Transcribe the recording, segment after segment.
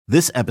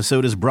This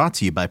episode is brought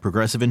to you by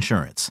Progressive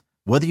Insurance.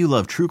 Whether you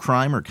love true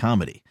crime or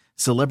comedy,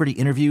 celebrity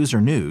interviews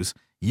or news,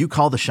 you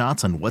call the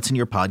shots on what's in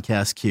your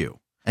podcast queue.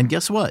 And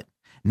guess what?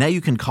 Now you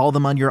can call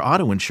them on your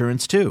auto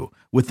insurance too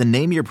with the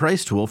Name Your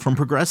Price tool from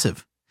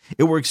Progressive.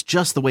 It works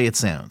just the way it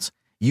sounds.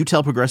 You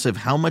tell Progressive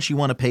how much you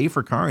want to pay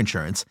for car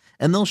insurance,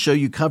 and they'll show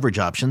you coverage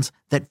options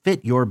that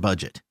fit your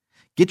budget.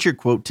 Get your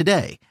quote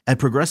today at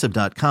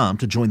Progressive.com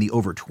to join the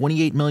over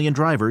 28 million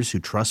drivers who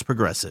trust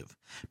Progressive.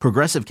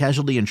 Progressive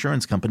Casualty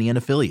Insurance Company and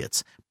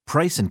Affiliates.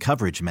 Price and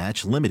coverage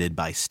match limited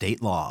by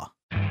state law.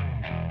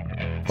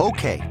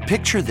 Okay,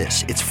 picture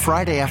this. It's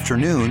Friday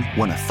afternoon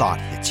when a thought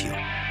hits you.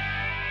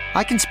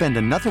 I can spend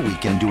another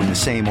weekend doing the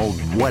same old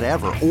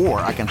whatever,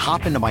 or I can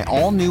hop into my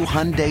all-new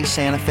Hyundai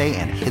Santa Fe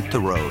and hit the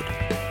road.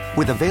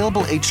 With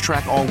available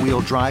H-Track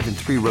all-wheel drive and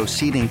 3-row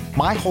seating,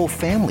 my whole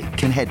family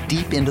can head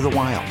deep into the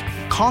wild.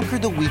 Conquer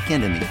the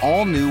weekend in the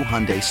all-new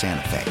Hyundai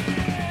Santa Fe.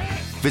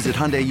 Visit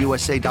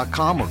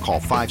HyundaiUSA.com or call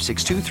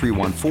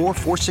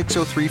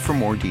 562-314-4603 for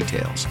more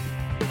details.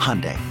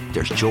 Hyundai,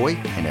 there's joy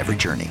in every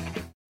journey.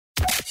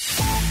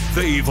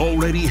 They've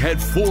already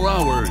had 4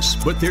 hours,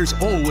 but there's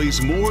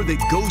always more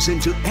that goes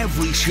into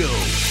every show.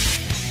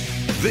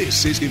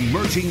 This is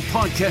Emerging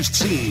Podcast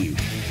Scene.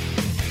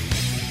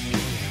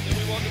 And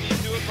we welcome you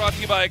to it, brought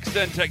to you by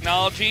Extend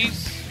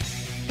Technologies.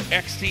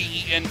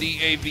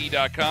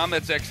 XTENDAV.com.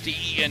 That's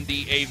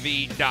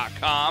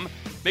XTENDAV.com.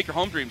 Make your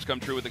home dreams come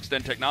true with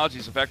Extend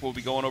Technologies. In fact, we'll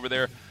be going over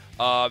there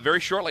very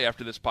shortly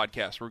after this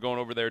podcast. We're going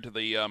over there to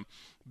the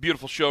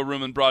beautiful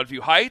showroom in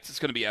Broadview Heights. It's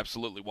going to be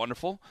absolutely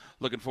wonderful.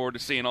 Looking forward to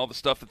seeing all the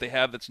stuff that they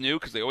have that's new,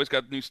 because they always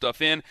got new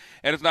stuff in.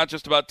 And it's not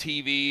just about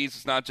TVs.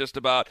 It's not just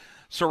about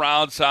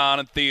surround sound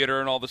and theater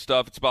and all the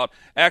stuff. It's about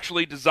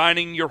actually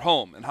designing your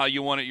home and how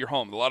you want it your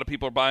home. A lot of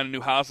people are buying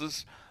new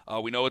houses.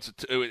 We know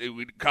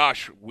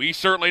we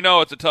certainly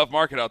know it's a tough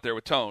market out there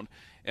with tone,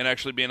 and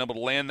actually being able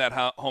to land that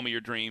home of your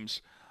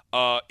dreams.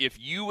 If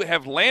you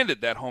have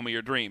landed that home of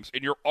your dreams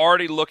and you're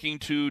already looking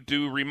to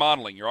do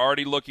remodeling, you're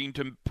already looking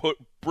to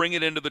bring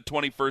it into the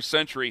 21st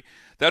century,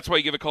 that's why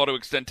you give a call to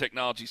Extend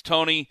Technologies.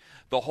 Tony,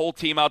 the whole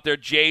team out there,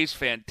 Jay's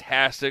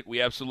fantastic. We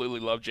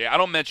absolutely love Jay. I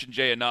don't mention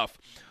Jay enough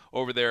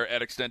over there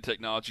at Extend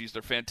Technologies.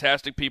 They're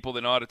fantastic people.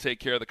 They know how to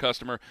take care of the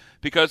customer,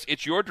 because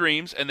it's your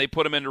dreams, and they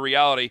put them into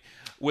reality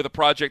with a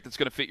project that's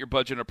going to fit your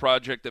budget and a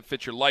project that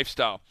fits your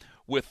lifestyle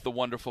with the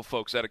wonderful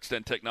folks at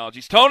Extend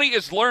Technologies. Tony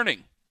is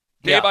learning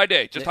day by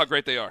day just how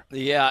great they are.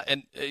 Yeah,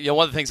 and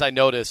one of the things I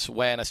notice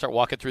when I start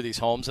walking through these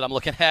homes that I'm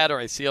looking at, or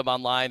I see them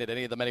online at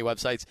any of the many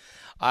websites,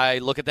 I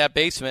look at that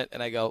basement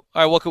and I go,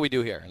 all right, what can we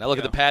do here? And I look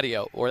at the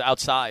patio or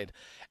outside,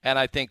 and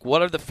I think,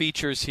 what are the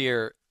features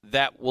here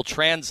that will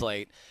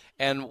translate,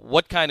 and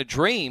what kind of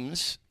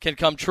dreams can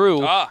come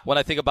true when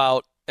I think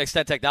about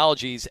Extend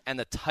Technologies and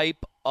the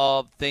type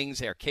of things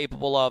they're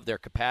capable of, their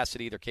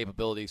capacity, their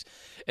capabilities.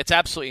 It's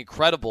absolutely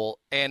incredible.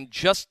 And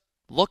just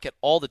look at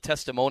all the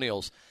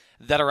testimonials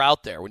that are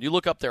out there. When you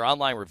look up their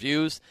online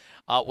reviews,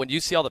 when you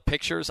see all the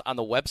pictures on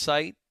the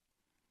website,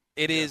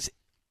 it is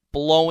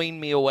blowing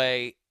me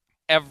away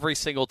every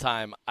single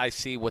time I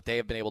see what they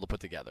have been able to put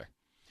together.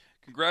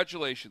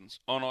 Congratulations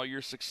on all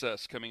your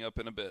success coming up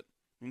in a bit.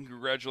 And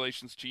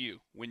congratulations to you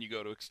when you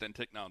go to Extend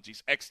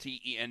Technologies,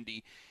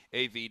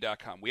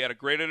 XTENDAV.com. We had a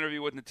great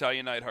interview with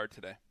Natalia Neidhart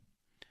today.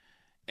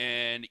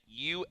 And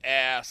you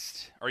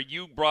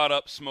brought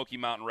up Smoky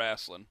Mountain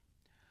Wrestling.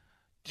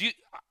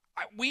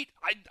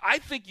 I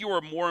think you are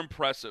more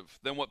impressive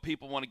than what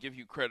people want to give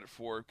you credit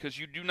for, because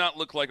you do not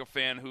look like a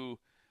fan who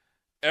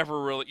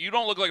you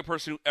don't look like a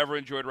person who ever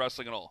enjoyed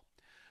wrestling at all.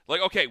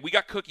 Like, okay, we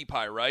got Cookie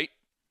Pie, right?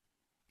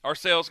 Our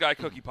sales guy,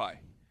 Cookie Pie.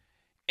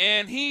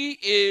 And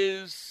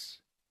he's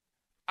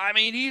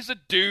a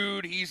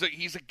dude. He's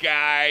a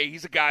guy.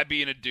 He's a guy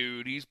being a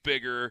dude. He's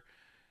bigger.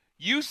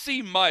 You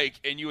see Mike,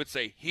 and you would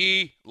say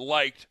he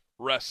liked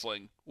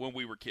wrestling when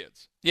we were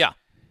kids. Yeah.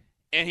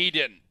 And he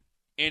didn't.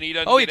 And he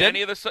doesn't get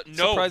any of this.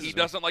 No, he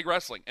doesn't like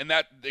wrestling. And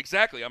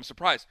exactly, I'm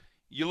surprised.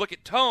 You look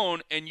at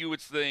Tone, and you would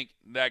think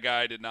that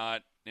guy did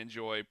not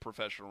enjoy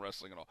professional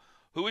wrestling at all.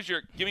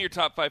 Give me your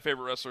top 5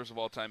 favorite wrestlers of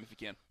all time, if you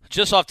can.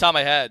 Just off the top of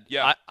my head,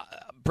 yeah.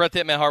 Bret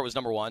the Hitman Hart was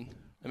number 1.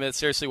 I mean, it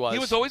seriously was. He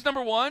was always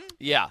number 1?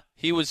 Yeah.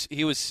 He was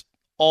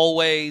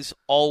always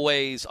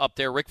up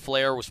there. Ric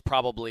Flair was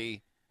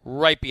probably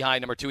right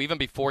behind number 2, even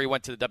before he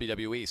went to the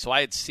WWE. So I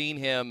had seen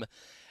him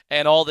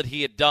and all that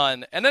he had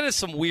done. And then there's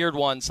some weird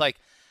ones. Like,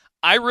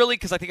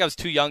 because I think I was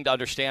too young to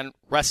understand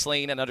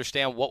wrestling and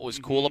understand what was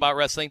cool about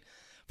wrestling.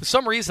 For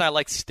some reason, I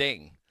liked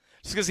Sting.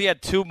 Just because he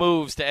had 2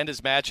 moves to end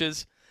his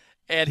matches.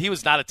 And he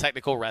was not a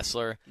technical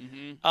wrestler.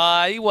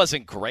 He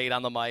wasn't great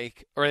on the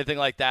mic or anything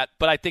like that.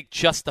 But I think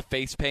just the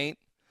face paint,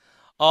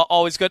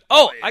 always good.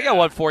 Oh, yeah. I got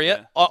one for you.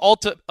 Yeah.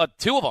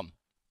 2 of them.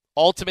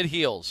 Ultimate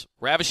Heels.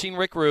 Ravishing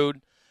Rick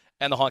Rude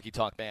and the Honky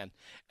Tonk Man.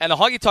 And the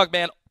Honky Tonk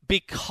Man,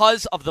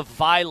 because of the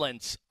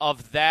violence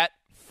of that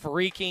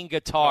freaking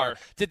guitar.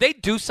 Did they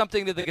do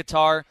something to the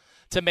guitar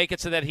to make it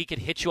so that he could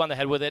hit you on the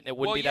head with it and it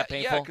wouldn't be that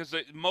painful? Yeah, because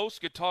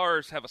most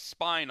guitars have a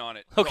spine on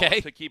it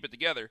to keep it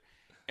together.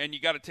 And you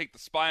got to take the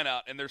spine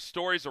out. And there's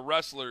stories of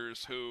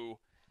wrestlers who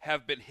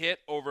have been hit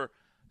over.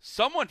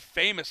 Someone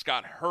famous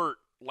got hurt,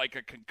 like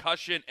a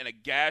concussion and a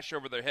gash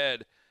over their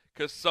head,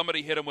 because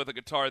somebody hit him with a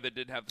guitar that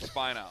didn't have the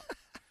spine out.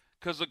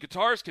 Because the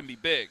guitars can be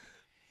big.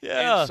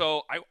 Yeah. And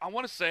so I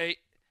want to say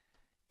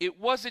it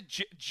wasn't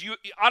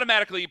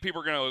automatically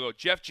people are going to go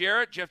Jeff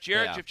Jarrett.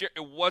 It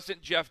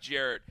wasn't Jeff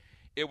Jarrett.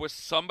 It was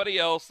somebody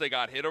else. They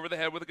got hit over the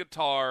head with a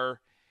guitar,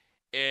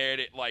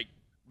 and it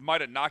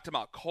might have knocked him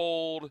out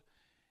cold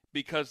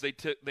because they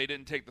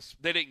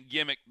didn't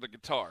gimmick the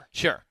guitar.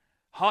 Sure.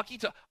 Honky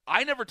Tonk.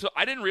 I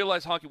didn't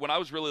realize when I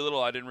was really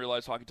little. I didn't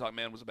realize Honky Tonk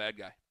Man was a bad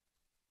guy.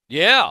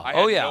 Yeah. I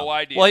had no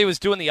idea. Well, he was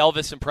doing the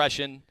Elvis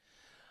impression.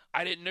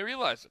 I didn't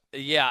realize it.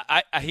 Yeah,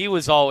 he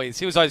was always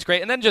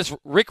great. And then just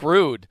Rick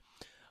Rude,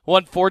 who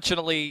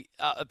unfortunately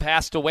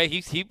passed away.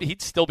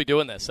 He'd still be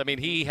doing this. I mean,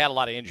 he had a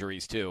lot of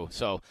injuries too,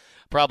 so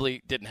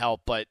probably didn't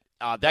help. But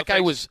that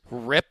guy was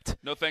ripped.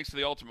 No thanks to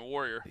the Ultimate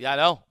Warrior. Yeah,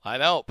 I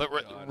know. But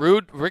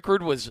Rick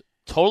Rude was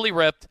totally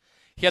ripped.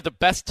 He had the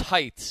best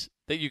tights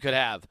that you could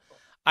have.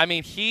 I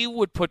mean, he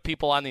would put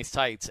people on these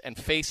tights and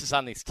faces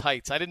on these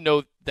tights. I didn't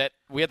know that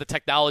we had the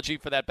technology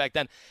for that back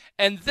then.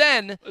 And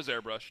then it was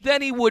airbrushed.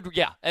 Then he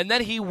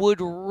would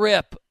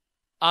rip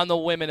on the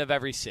women of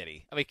every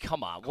city. I mean,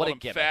 come on, what a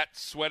gimmick! Fat,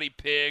 sweaty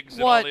pigs.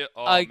 What and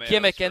all a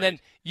gimmick! And then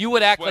you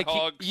would act Sweat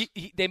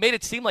like they made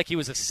it seem like he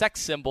was a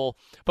sex symbol,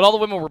 but all the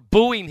women were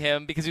booing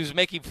him because he was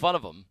making fun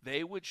of them.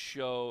 They would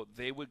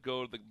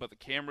go, but the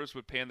cameras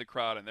would pan the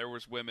crowd, and there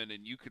was women,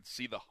 and you could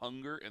see the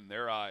hunger in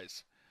their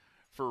eyes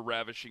for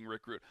ravishing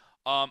Rick Rude.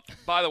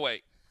 By the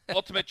way,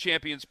 Ultimate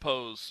Champion's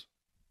pose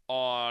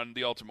on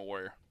the Ultimate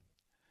Warrior.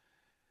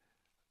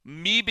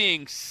 Me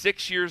being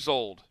 6 years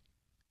old,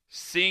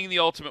 seeing the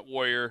Ultimate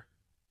Warrior,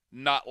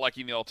 not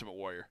liking the Ultimate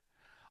Warrior.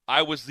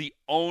 I was the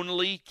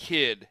only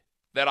kid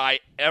that I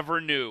ever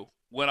knew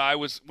when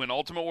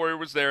Ultimate Warrior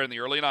was there in the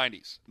early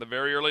 90s, the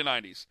very early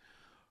 90s,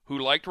 who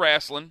liked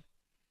wrestling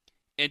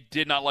and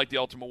did not like the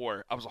Ultimate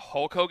Warrior. I was a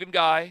Hulk Hogan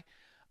guy.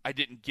 I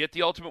didn't get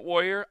the Ultimate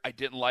Warrior. I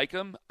didn't like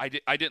him. I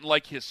didn't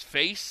like his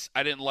face.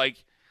 I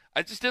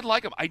just didn't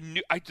like him.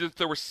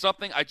 There was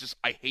something. I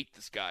hate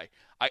this guy.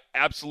 I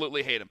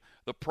absolutely hate him.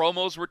 The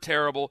promos were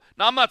terrible.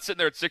 Now, I'm not sitting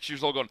there at 6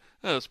 years old going,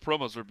 his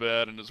promos are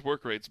bad and his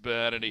work rate's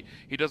bad and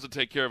he doesn't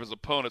take care of his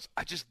opponents.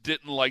 I just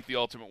didn't like the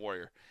Ultimate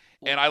Warrior.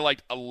 And I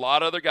liked a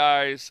lot of other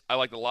guys. I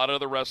liked a lot of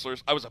other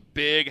wrestlers. I was a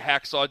big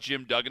Hacksaw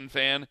Jim Duggan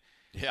fan.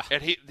 Yeah.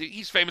 And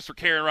he's famous for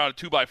carrying around a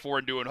 2x4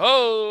 and doing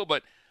ho,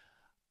 but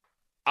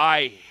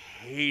I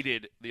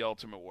hated the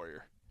Ultimate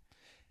Warrior.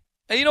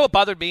 And you know what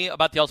bothered me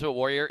about the Ultimate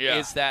Warrior Yeah.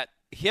 is that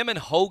him and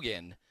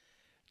Hogan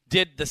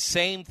did the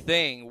same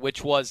thing,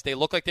 which was they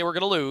looked like they were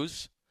going to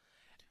lose,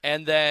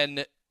 and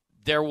then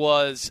there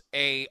was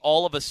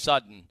all of a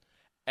sudden,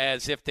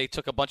 as if they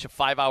took a bunch of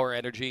 5-hour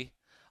energy,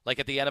 like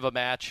at the end of a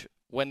match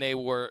when they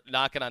were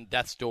knocking on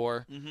death's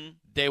door,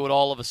 they would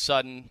all of a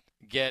sudden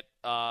get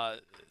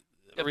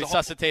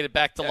resuscitated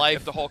back to life. You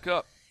have to Hulk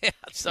up. Yeah,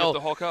 so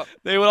the Hulk up.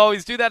 They would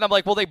always do that. And I'm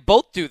like, well, they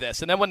both do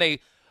this. And then when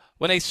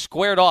they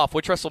squared off,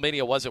 which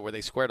WrestleMania was it where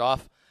they squared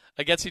off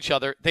against each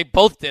other? They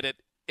both did it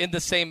in the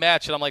same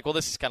match. And I'm like, well,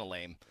 this is kind of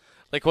lame.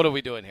 Like, what are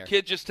we doing here?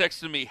 Kid just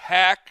texted me,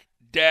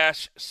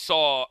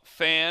 hack-saw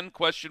fan, ?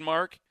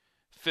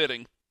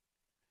 Fitting.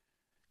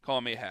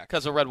 Call me a hack.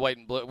 Because of red, white,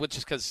 and blue, which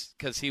is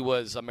because he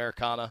was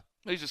Americana.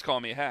 He's just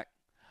calling me a hack.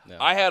 No.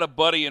 I had a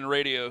buddy in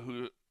radio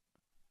who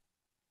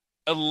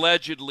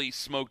allegedly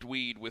smoked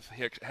weed with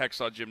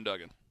Hacksaw Jim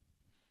Duggan.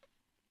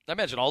 I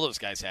imagine all those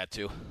guys had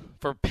to.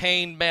 For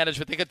pain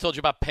management. I think I told you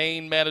about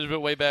pain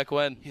management way back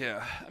when.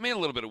 Yeah. I mean, a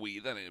little bit of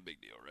weed. That ain't a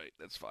big deal, right?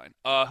 That's fine.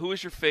 Who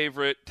is your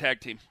favorite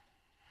tag team?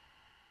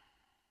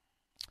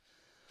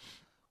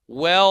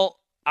 Well,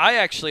 I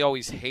actually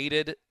always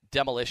hated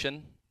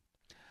Demolition.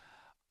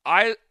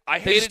 I They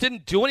hated, just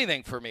didn't do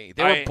anything for me.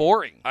 They were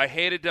boring. I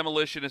hated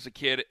Demolition as a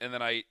kid, and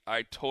then I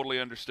totally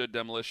understood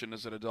Demolition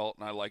as an adult,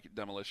 and I like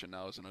Demolition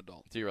now as an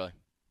adult. Do you really?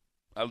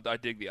 I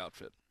dig the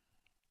outfit.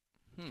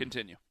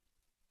 Continue.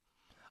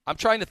 I'm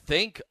trying to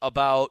think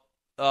about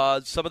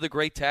some of the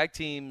great tag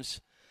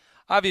teams.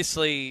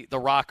 Obviously, the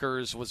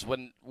Rockers was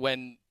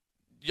when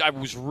I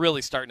was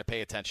really starting to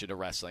pay attention to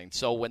wrestling.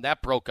 So when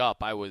that broke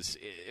up, it was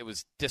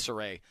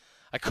disarray.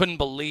 I couldn't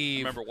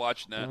believe. I remember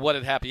watching that. What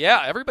had happened.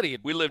 Yeah, everybody had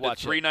We lived at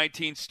watched it.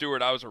 319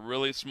 Stewart. I was a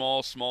really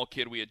small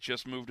kid. We had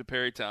just moved to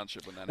Perry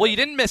Township when that Well, happened. you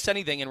didn't miss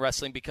anything in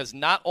wrestling because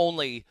not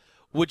only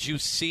would you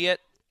see it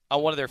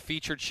on one of their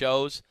featured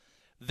shows,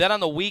 then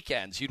on the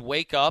weekends you'd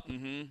wake up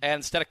and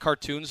instead of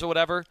cartoons or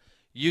whatever,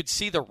 you'd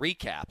see the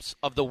recaps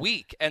of the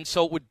week. And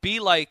so it would be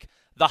like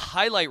the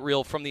highlight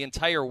reel from the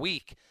entire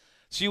week.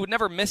 So you would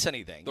never miss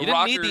anything. You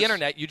didn't need the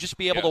internet. You'd just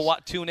be able to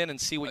tune in and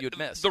see what you'd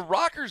missed. The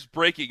Rockers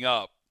breaking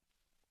up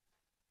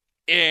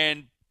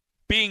and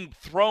being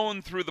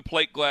thrown through the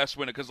plate glass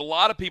window, because a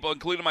lot of people,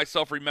 including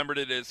myself, remembered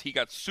it as he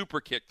got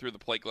super kicked through the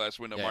plate glass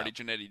window. Yeah. Marty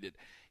Jannetty did.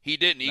 He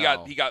didn't. He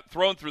No. got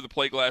thrown through the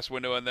plate glass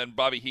window, and then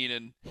Bobby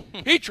Heenan,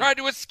 he tried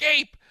to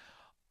escape.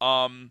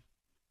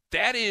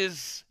 That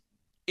is,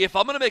 if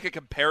I'm going to make a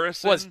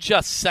comparison, was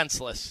just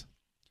senseless.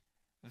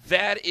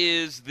 That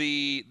is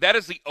the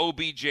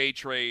OBJ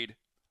trade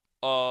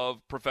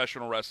of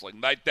professional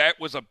wrestling. That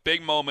was a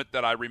big moment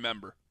that I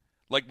remember.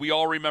 Like, we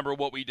all remember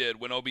what we did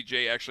when OBJ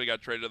actually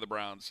got traded to the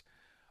Browns.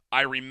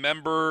 I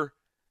remember,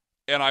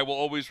 and I will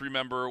always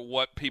remember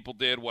what people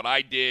did, what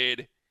I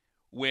did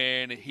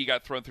when he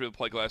got thrown through the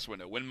plate glass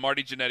window, when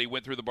Marty Jannetty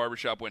went through the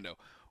barbershop window,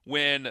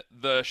 when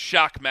the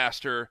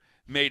Shockmaster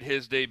made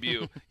his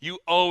debut. You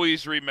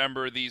always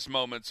remember these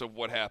moments of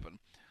what happened.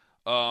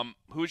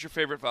 Who's your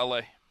favorite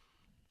valet?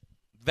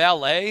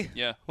 Valet?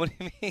 Yeah. What do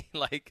you mean?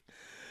 Like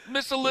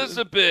Miss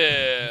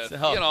Elizabeth,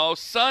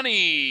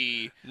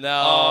 Sonny.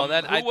 No,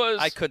 was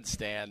I couldn't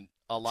stand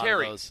a lot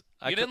Terry. of those.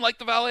 You didn't like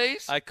the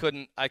valets? I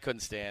couldn't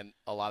stand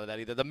a lot of that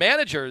either. The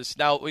managers,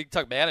 now we can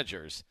talk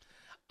managers.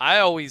 I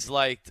always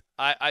liked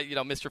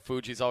Mr.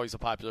 Fuji's always a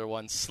popular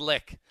one.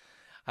 Slick.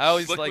 I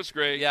always Slick was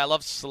great. Yeah, I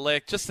love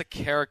Slick. Just the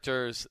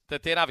characters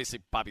that they had. Obviously,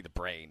 Bobby the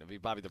Brain.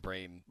 Bobby the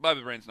Brain's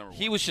number one.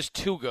 He was just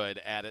too good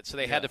at it, so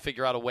they had to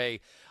figure out a way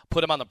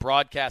put him on the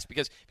broadcast.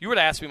 Because if you were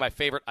to ask me my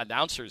favorite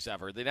announcers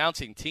ever, the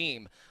announcing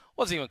team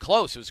wasn't even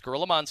close. It was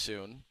Gorilla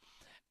Monsoon,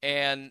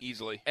 and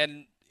easily,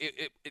 and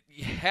it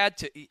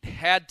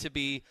had to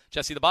be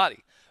Jesse the Body,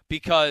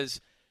 because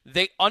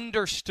they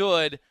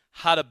understood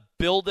how to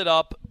build it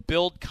up,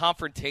 build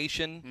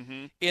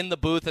confrontation in the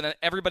booth, and then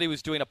everybody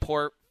was doing a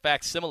poor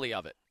facsimile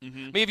of it.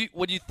 Maybe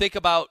when you think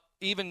about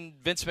even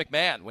Vince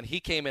McMahon when he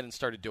came in and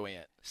started doing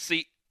it.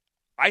 See,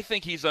 I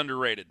think he's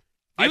underrated.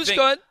 He was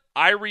good.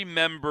 I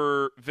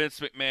remember Vince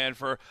McMahon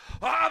for,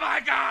 oh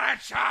my God,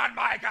 it's Shawn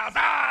Michaels.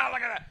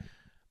 Look at that.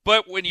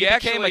 But when he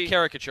became a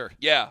caricature.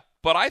 Yeah,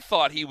 but I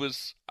thought he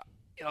was,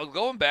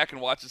 going back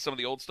and watching some of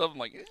the old stuff, I'm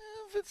like,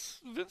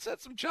 Vince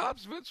had some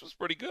chops. Vince was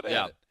pretty good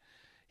at it.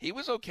 He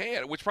was okay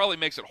at it, which probably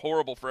makes it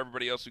horrible for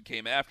everybody else who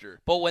came after.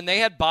 But when they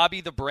had Bobby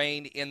the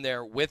Brain in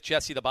there with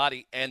Jesse the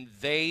Body, and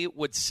they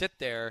would sit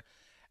there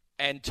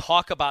and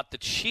talk about the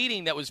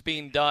cheating that was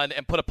being done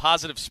and put a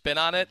positive spin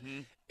on it,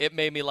 it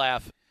made me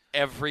laugh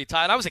every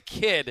time. I was a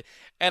kid,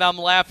 and I'm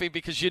laughing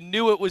because you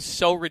knew it was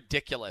so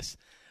ridiculous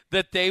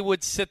that they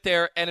would sit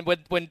there, and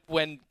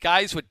when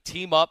guys would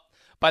team up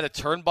by the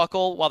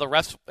turnbuckle while the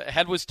ref's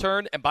head was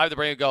turned, and Bobby the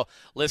Brain would go,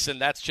 listen,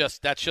 that's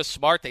just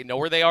smart. They know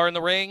where they are in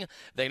the ring.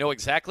 They know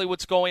exactly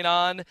what's going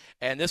on,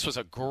 and this was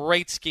a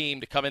great scheme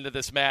to come into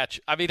this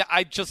match. I mean,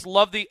 I just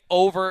love the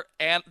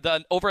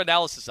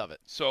over-analysis of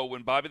it. So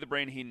when Bobby the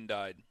Brain Heenan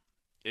died,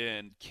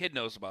 and Kid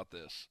knows about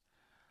this,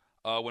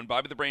 when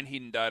Bobby the Brain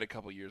Heenan died a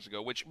couple years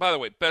ago, which, by the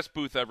way, best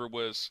booth ever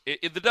was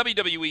in the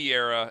WWE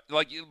era.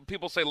 Like,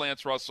 people say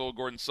Lance Russell,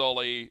 Gordon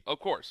Sully. Of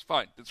course,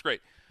 fine, that's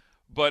great.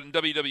 But in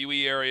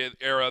WWE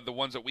era, the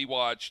ones that we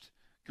watched,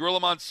 Gorilla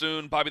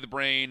Monsoon, Bobby the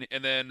Brain,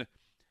 and then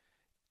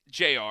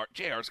JR.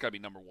 JR's got to be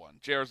number one.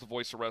 JR's the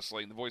voice of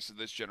wrestling, the voice of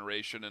this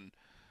generation, and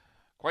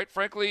quite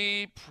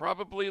frankly,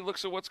 probably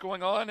looks at what's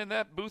going on in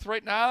that booth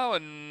right now.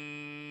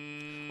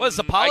 And what is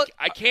the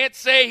I can't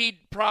say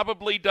he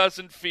probably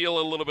doesn't feel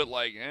a little bit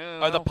like,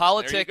 are the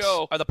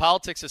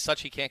politics as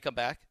such he can't come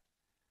back?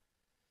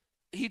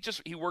 He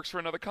works for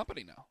another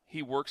company now.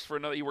 He works for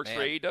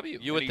AEW.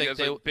 You would think he has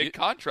a big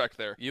contract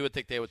there. You would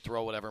think they would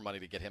throw whatever money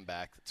to get him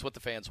back. It's what the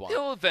fans want.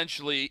 He'll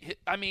eventually.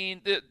 I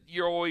mean,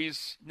 you're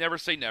always never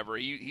say never.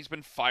 He's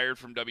been fired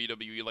from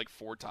WWE like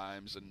 4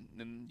 times,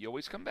 and you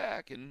always come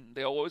back, and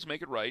they always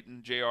make it right.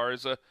 And JR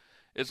is a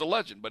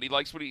legend, but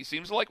he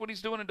seems to like what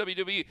he's doing in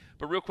WWE.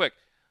 But real quick,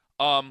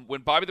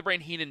 when Bobby the Brain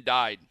Heenan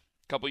died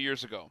a couple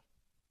years ago,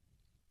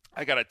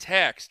 I got a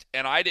text,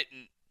 and I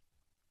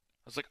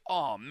was like,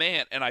 oh,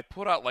 man. And I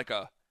put out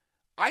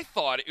I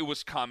thought it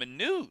was common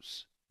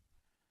news.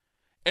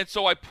 And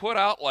so I put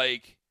out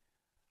like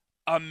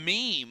a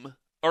meme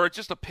or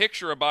just a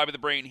picture of Bobby the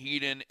Brain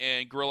Heenan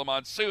and Gorilla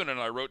Monsoon. And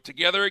I wrote,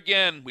 together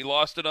again, we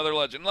lost another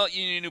legend. Well,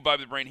 you knew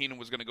Bobby the Brain Heenan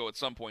was going to go at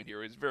some point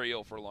here. He was very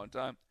ill for a long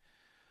time.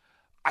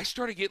 I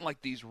started getting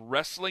like these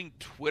wrestling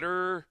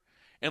Twitter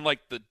and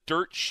like the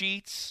dirt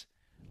sheets.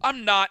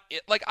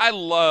 I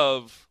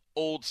love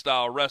old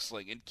style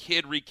wrestling, and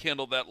Kid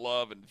rekindled that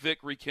love, and Vic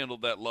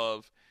rekindled that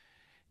love,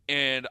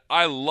 and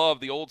I love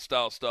the old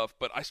style stuff.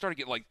 But I started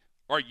getting like,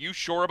 are you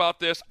sure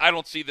about this? I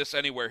don't see this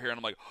anywhere here. And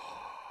I'm like,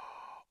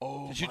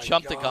 oh, did you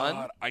jump the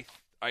gun? I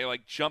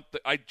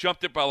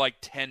jumped it by like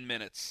 10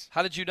 minutes.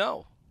 How did you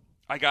know?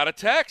 I got a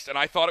text, and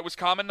I thought it was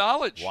common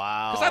knowledge.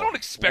 Wow! Because I don't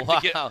expect to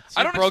get. So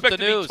I don't expect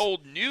to be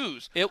told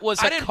news. It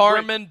was a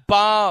Carmen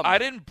bomb. I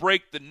didn't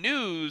break the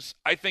news.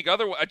 I think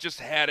I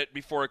just had it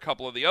before a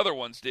couple of the other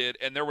ones did,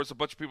 and there was a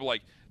bunch of people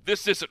like,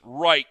 "This isn't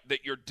right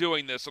that you're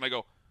doing this," and I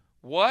go,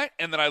 "What?"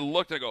 And then I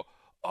looked, and I go,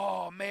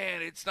 "Oh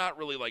man, it's not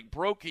really like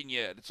broken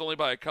yet. It's only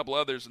by a couple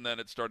others," and then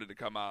it started to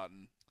come out.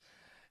 And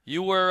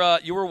you were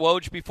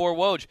Woj before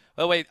Woj.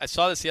 By the way, I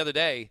saw this the other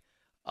day.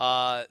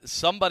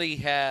 Somebody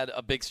had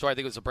a big story. I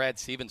think it was a Brad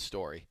Stevens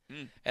story.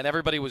 And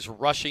everybody was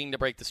rushing to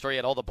break the story. You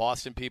had all the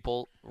Boston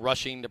people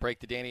rushing to break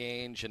the Danny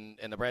Ainge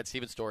and the Brad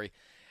Stevens story.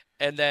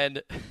 And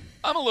then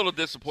I'm a little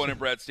disappointed in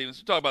Brad Stevens.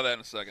 We'll talk about that in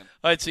a second.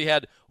 All right, so you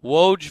had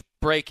Woj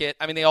break it.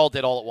 I mean, they all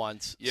did all at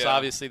once. Yeah. So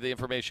obviously the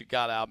information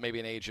got out. Maybe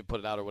an agent put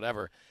it out or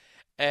whatever.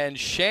 And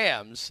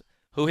Shams,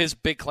 who his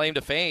big claim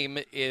to fame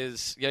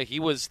is, he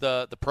was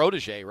the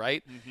protege,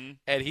 right? Mm-hmm.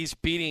 And he's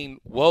beating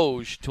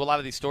Woj to a lot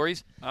of these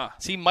stories.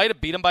 So he might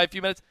have beat him by a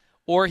few minutes,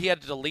 or he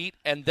had to delete,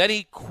 and then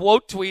he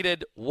quote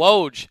tweeted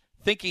Woj,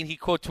 thinking he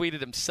quote tweeted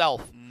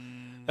himself.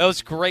 That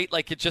was great.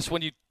 Like, it just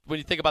when you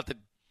think about the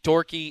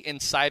dorky,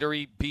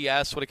 insidery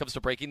BS when it comes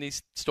to breaking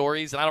these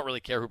stories, and I don't really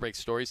care who breaks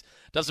stories.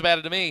 Doesn't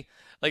matter to me.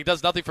 Like, it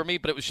does nothing for me,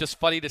 but it was just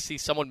funny to see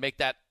someone make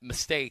that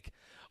mistake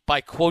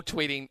by quote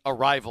tweeting a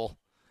rival.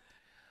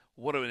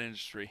 What an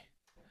industry.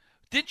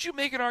 Didn't you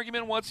make an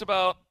argument once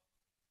about,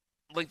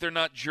 like, they're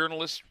not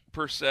journalists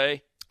per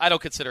se? I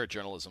don't consider it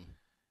journalism.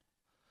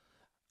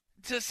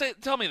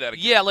 Tell me that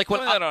again. Yeah, like tell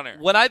me that on air.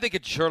 When I think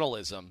of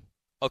journalism,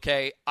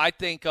 okay, I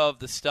think of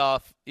the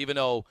stuff, even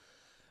though,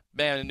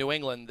 man, in New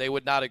England, they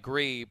would not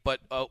agree, but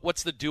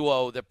what's the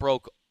duo that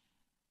broke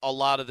a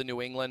lot of the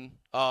New England?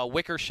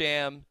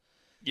 Wickersham.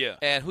 Yeah.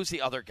 And who's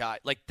the other guy?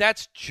 Like,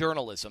 that's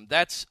journalism.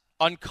 That's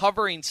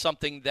uncovering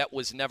something that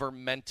was never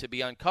meant to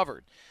be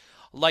uncovered.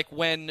 Like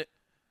when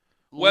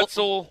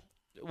Wetzel.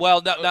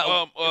 Well,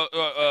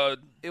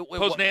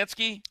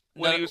 Poznansky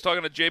when he was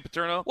talking to Jay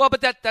Paterno. Well, but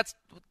that's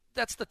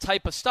the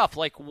type of stuff.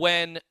 Like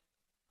when,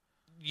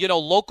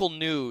 local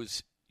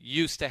news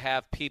used to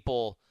have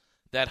people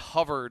that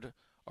hovered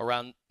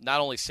around not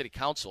only city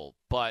council,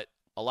 but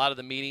a lot of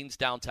the meetings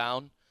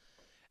downtown,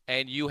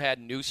 and you had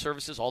news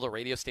services, all the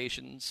radio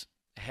stations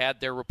had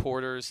their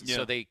reporters,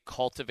 so they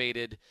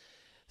cultivated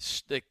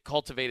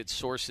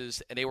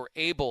sources, and they were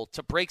able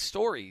to break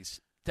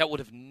stories that would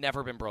have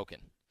never been broken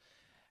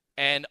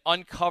and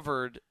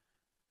uncovered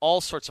all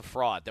sorts of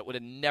fraud that would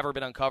have never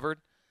been uncovered.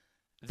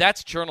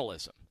 That's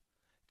journalism.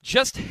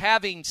 Just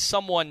having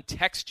someone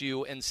text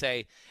you and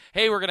say,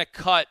 hey, we're going to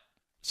cut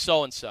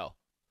so-and-so.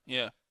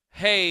 Yeah.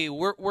 Hey,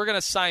 we're going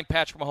to sign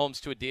Patrick Mahomes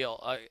to a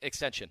deal,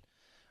 extension.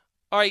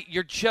 All right,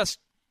 you're just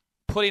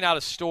putting out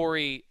a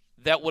story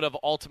that would have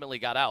ultimately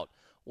got out.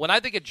 When I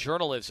think of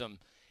journalism,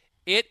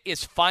 it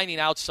is finding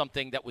out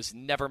something that was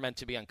never meant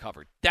to be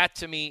uncovered. That,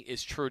 to me,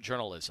 is true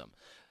journalism.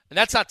 And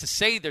that's not to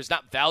say there's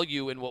not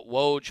value in what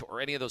Woj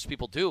or any of those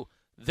people do.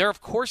 There,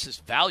 of course, is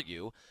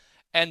value.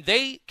 And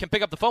they can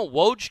pick up the phone.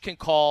 Woj can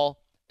call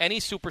any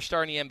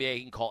superstar in the NBA.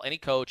 He can call any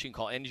coach. He can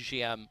call any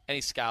GM,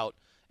 any scout,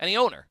 any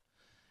owner.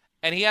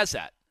 And he has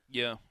that.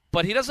 Yeah.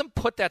 But he doesn't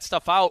put that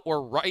stuff out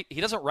or write. He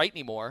doesn't write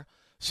anymore.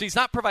 So he's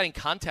not providing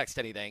context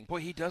to anything. Boy,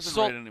 he doesn't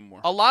write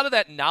anymore. A lot of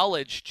that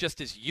knowledge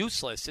just is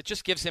useless. It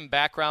just gives him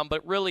background,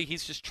 but really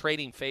he's just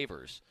trading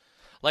favors.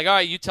 Like, all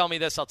right, you tell me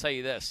this, I'll tell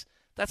you this.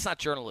 That's not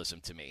journalism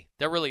to me.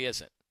 That really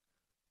isn't.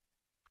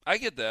 I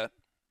get that.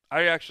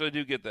 I actually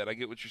do get that. I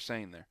get what you're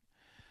saying there.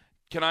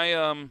 Can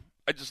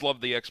I just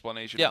love the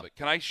explanation of it.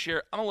 Can I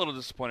share? I'm a little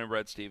disappointed in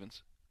Brad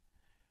Stevens.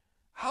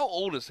 How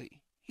old is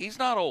he? He's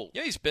not old.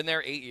 Yeah, he's been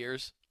there 8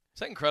 years. Is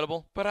that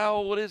incredible? But how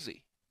old is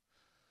he?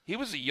 He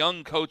was a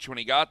young coach when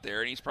he got there,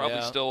 and he's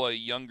probably still a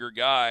younger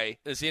guy.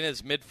 Is he in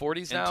his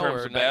mid-40s now? In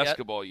terms of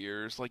basketball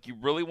years. Like, you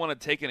really want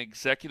to take an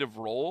executive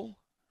role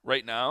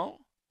right now?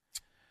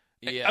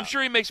 Yeah. I'm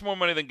sure he makes more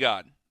money than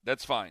God.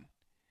 That's fine.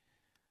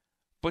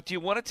 But do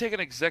you want to take an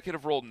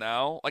executive role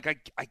now?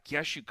 Like, I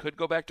guess you could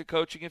go back to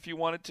coaching if you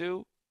wanted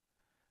to.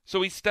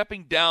 So he's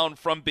stepping down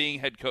from being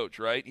head coach,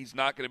 right? He's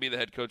not going to be the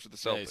head coach of the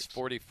Celtics. Yeah, he's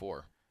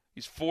 44.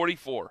 He's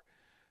 44.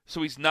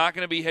 So he's not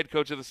going to be head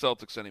coach of the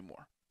Celtics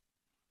anymore.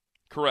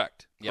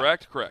 Correct.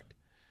 Yep. Correct.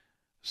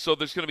 So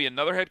there's going to be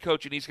another head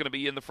coach, and he's going to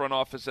be in the front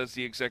office as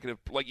the executive.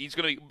 Like, he's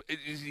going to be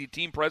 – is he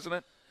team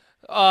president?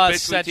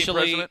 Essentially, team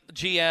president?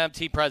 GM,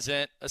 team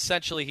president.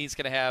 Essentially, he's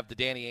going to have the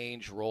Danny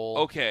Ainge role.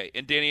 Okay,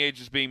 and Danny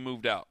Ainge is being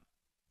moved out.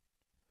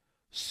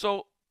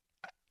 So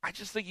I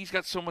just think he's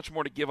got so much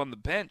more to give on the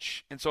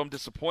bench, and so I'm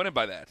disappointed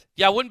by that.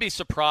 Yeah, I wouldn't be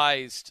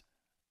surprised.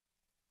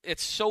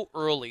 It's so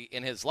early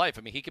in his life.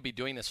 I mean, he could be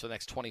doing this for the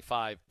next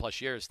 25-plus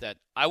years that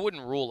I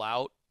wouldn't rule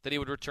out that he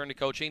would return to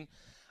coaching.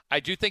 I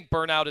do think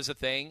burnout is a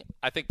thing.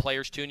 I think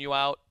players tune you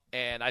out,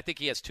 and I think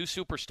he has two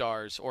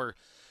superstars or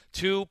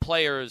two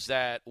players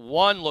that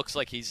one looks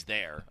like he's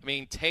there. I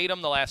mean,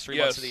 Tatum the last 3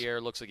 months of the year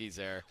looks like he's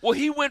there. Well,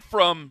 he went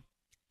from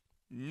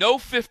no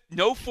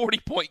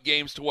 40-point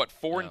games to,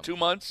 4 in 2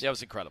 months? Yeah, it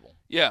was incredible.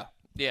 Yeah.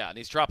 Yeah, and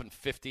he's dropping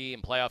 50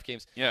 in playoff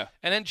games. Yeah.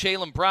 And then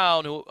Jaylen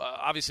Brown, who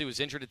obviously was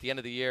injured at the end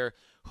of the year,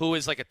 who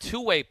is like a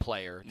two-way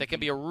player that can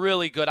be a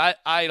really good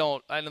 – I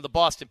know the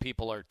Boston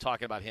people are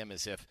talking about him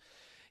as if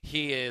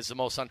he is the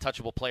most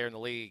untouchable player in the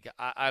league.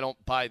 I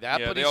don't buy that, but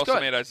he's good. They also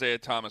made Isaiah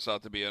Thomas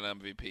out to be an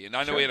MVP, and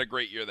I know he had a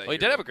great year that year. He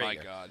did have a great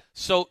year. My God.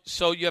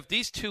 So you have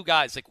these two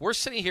guys. Like, we're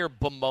sitting here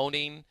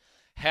bemoaning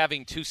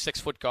having 2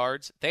 6-foot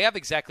guards. They have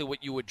exactly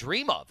what you would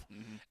dream of.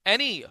 Mm-hmm.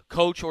 Any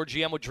coach or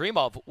GM would dream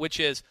of, which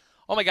is,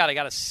 oh, my God, I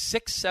got a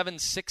 6'7",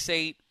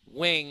 6'8"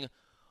 wing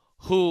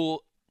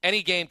who –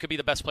 any game could be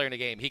the best player in the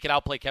game. He could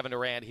outplay Kevin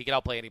Durant. He could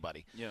outplay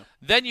anybody. Yeah.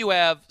 Then you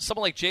have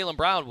someone like Jaylen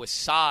Brown with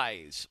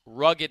size,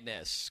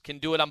 ruggedness, can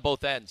do it on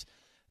both ends.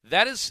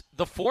 That is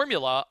the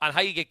formula on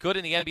how you get good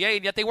in the NBA,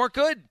 and yet they weren't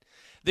good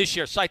this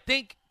year. So I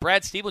think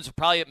Brad Stevens would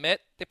probably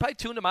admit they probably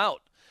tuned him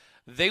out.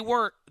 they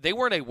weren't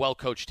a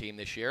well-coached team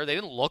this year. They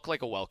didn't look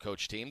like a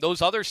well-coached team.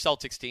 Those other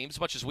Celtics teams,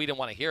 much as we didn't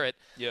want to hear it,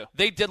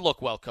 they did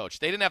look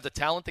well-coached. They didn't have the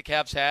talent the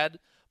Cavs had,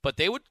 but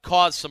they would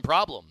cause some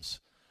problems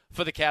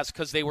for the Cavs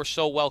because they were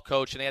so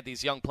well-coached and they had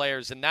these young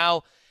players. And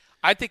now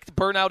I think the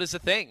burnout is a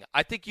thing.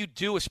 I think you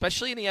do,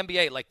 especially in the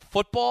NBA. Like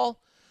football,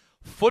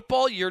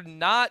 you're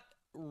not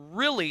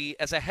really,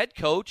 as a head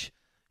coach,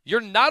 you're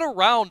not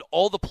around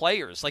all the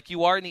players like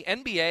you are in the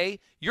NBA.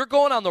 You're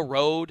going on the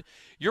road.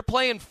 You're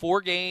playing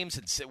 4 games,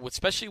 and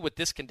especially with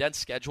this condensed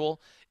schedule,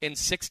 in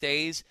 6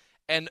 days.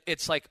 And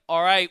it's like,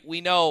 all right,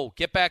 we know,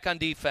 get back on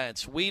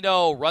defense. We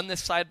know, run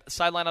this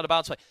sideline out of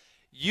bounds.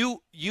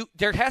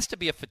 There has to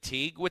be a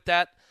fatigue with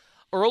that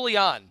early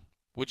on.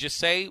 Would you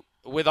say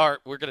we're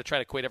going to try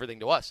to equate everything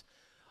to us?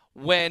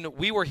 When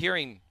we were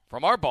hearing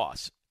from our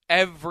boss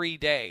every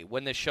day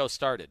when this show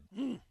started,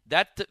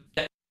 that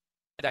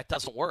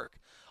doesn't work.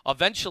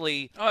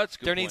 Eventually,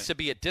 there needs to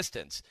be a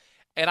distance.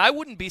 And I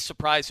wouldn't be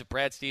surprised if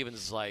Brad Stevens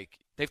is like,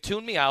 they've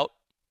tuned me out.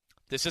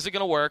 This isn't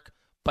going to work,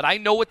 but I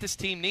know what this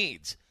team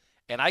needs.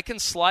 And I can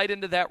slide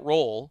into that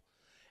role.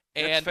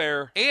 That's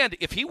fair. And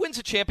if he wins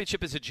a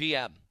championship as a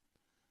GM,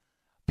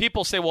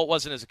 people say, well, it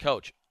wasn't as a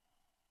coach.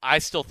 I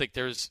still think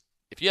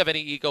if you have any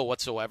ego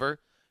whatsoever,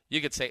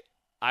 you could say,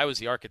 I was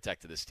the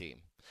architect of this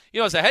team.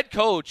 As a head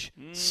coach,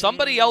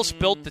 somebody else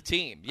built the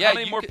team. Yeah, how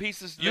many more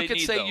pieces do they need, you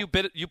could say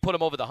though? you put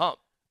him over the hump.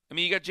 I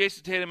mean, you got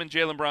Jason Tatum and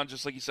Jaylen Brown,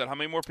 just like you said. How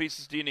many more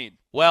pieces do you need?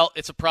 Well,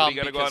 it's a problem.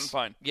 You got to go out and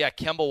find. Yeah,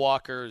 Kemba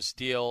Walker's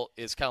deal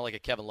is kind of like a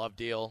Kevin Love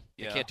deal.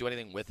 They can't do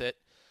anything with it,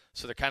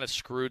 so they're kind of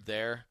screwed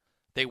there.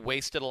 They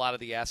wasted a lot of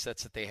the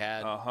assets that they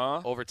had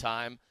over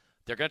time.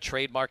 They're going to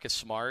trade Marcus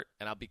Smart,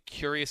 and I'll be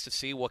curious to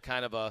see what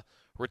kind of a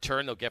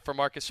return they'll get for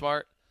Marcus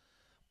Smart.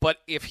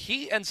 But if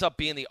he ends up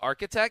being the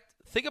architect,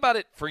 think about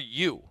it for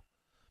you.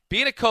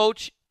 Being a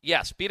coach,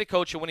 yes, being a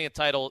coach and winning a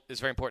title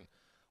is very important.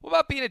 What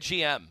about being a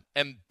GM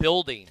and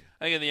building?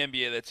 I think in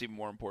the NBA that's even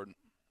more important.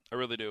 I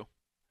really do.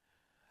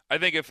 I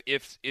think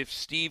if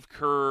Steve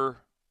Kerr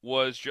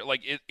was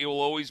like it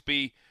will always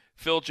be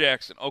Phil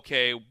Jackson.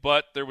 Okay,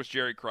 but there was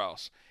Jerry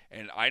Krause,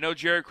 and I know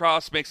Jerry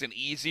Krause makes an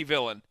easy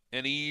villain.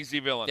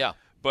 Yeah.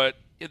 But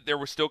there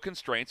were still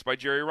constraints by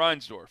Jerry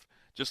Reinsdorf.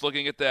 Just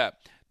looking at that,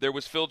 there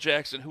was Phil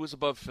Jackson, who was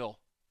above Phil.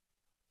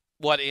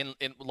 What, in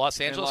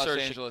Los Angeles? In Los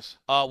Angeles.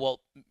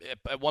 Well,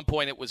 at one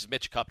point it was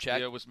Mitch Kupchak.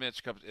 Yeah, it was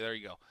Mitch Kupchak. There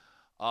you go.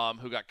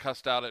 Who got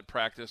cussed out at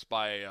practice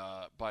by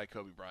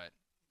Kobe Bryant.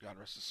 God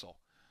rest his soul.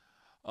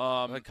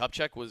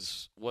 Kupchak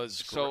was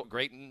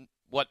great in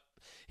what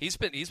he's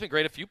been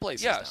great at a few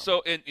places. Yeah. Now.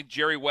 So in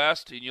Jerry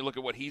West, and you look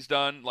at what he's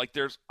done. Like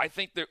I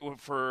think that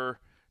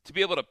to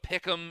be able to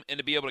pick him and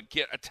to be able to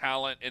get a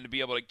talent and to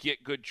be able to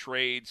get good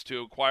trades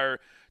to acquire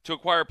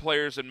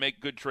players and make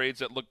good trades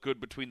that look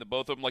good between the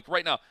both of them. Like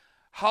right now,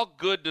 how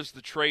good does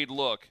the trade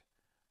look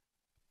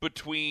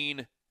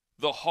between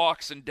the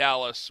Hawks and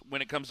Dallas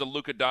when it comes to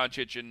Luka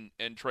Doncic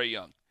and Trae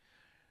Young?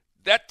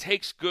 That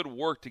takes good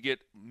work to get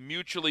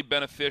mutually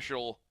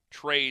beneficial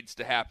trades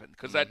to happen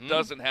because that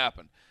doesn't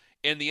happen.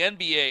 In the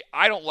NBA,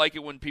 I don't like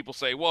it when people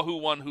say, well, who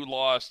won, who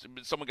lost,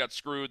 someone got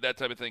screwed, that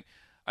type of thing.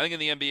 I think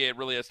in the NBA it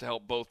really has to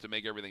help both to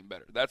make everything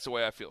better. That's the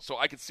way I feel. So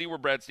I can see where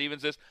Brad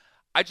Stevens is.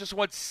 I just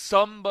want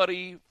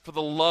somebody, for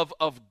the love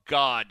of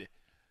God,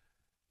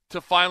 to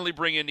finally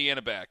bring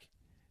Indiana back.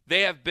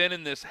 They have been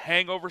in this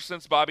hangover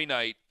since Bobby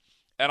Knight,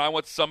 and I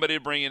want somebody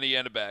to bring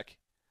Indiana back.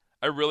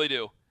 I really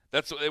do.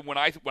 That's when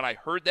I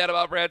heard that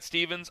about Brad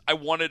Stevens, I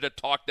wanted to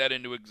talk that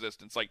into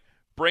existence. Like,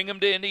 bring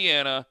him to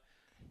Indiana,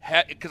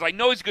 because I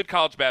know he's a good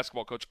college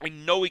basketball coach. I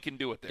know he can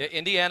do it there.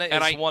 Indiana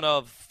is one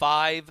of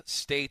 5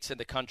 states in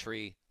the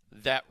country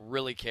that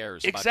really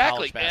cares about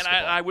college basketball.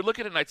 And I would look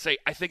at it and I'd say,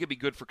 I think it'd be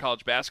good for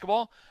college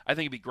basketball. I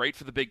think it'd be great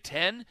for the Big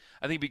Ten.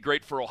 I think it'd be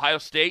great for Ohio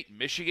State,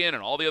 Michigan,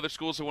 and all the other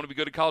schools that want to be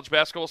good at college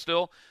basketball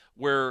still,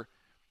 where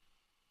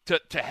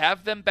to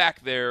have them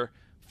back there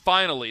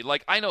finally,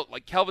 like I know,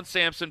 like Kelvin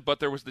Sampson, but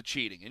there was the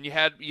cheating. And you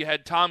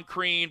had Tom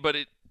Crean, but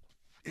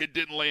it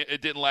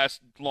didn't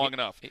last long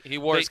enough. He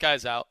wore his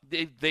guys out.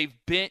 They've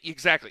been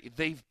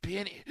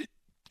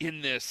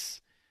in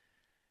this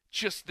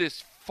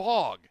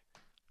fog.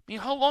 I mean,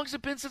 how long has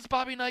it been since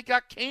Bobby Knight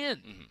got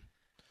canned?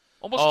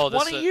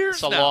 Almost 20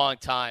 years now. It's a long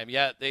time.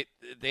 Yeah,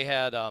 they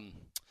had.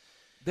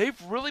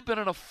 They've really been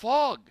in a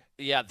fog.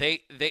 Yeah,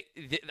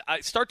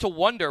 I start to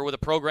wonder with a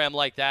program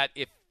like that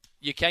if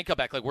you can come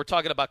back. Like we're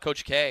talking about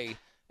Coach K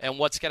and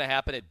what's going to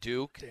happen at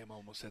Duke. Damn, I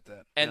almost hit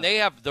that. And they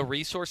have the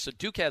resources.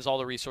 Duke has all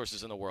the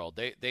resources in the world.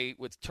 They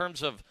with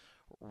terms of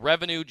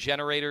revenue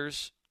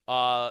generators,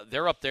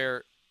 they're up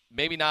there.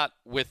 Maybe not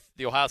with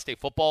the Ohio State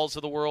footballs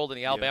of the world and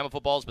the Alabama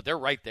footballs, but they're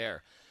right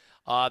there.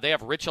 They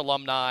have rich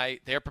alumni.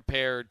 They're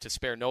prepared to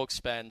spare no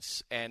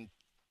expense. And,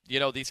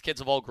 these kids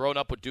have all grown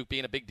up with Duke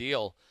being a big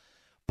deal.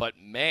 But,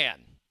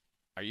 man,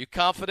 are you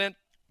confident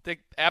that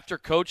after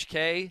Coach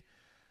K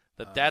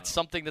that's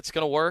something that's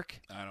going to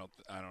work? I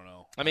don't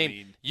know. I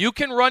mean, you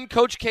can run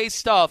Coach K's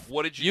stuff.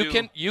 What did you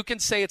do? You can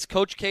say it's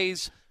Coach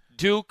K's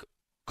Duke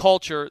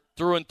culture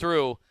through and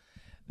through.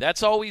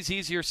 That's always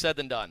easier said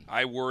than done.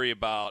 I worry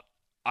about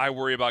I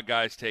worry about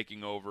guys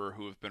taking over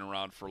who have been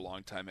around for a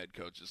long time head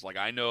coaches. Like,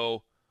 I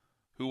know,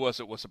 who was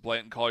it? Was it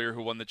Blanton Collier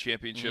who won the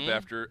championship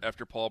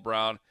after Paul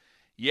Brown?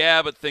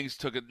 Yeah, but things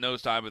took a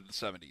nosedive in the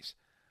 70s.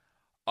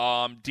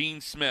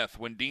 Dean Smith,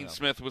 when Dean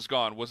Smith was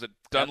gone, was it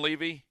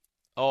Dunleavy?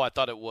 Oh, I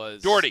thought it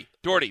was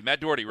Doherty,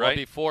 Matt Doherty, right? Well,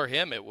 before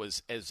him, it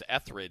was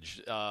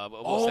Etheridge.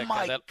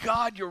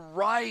 God, you're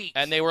right.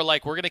 And they were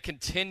like, we're going to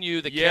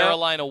continue the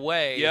Carolina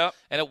way. Yep.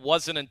 And it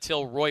wasn't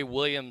until Roy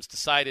Williams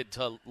decided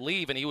to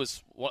leave, and he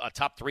was a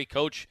top 3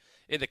 coach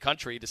in the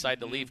country,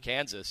 decided to leave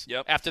Kansas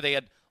after they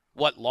had,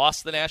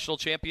 lost the national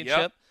championship?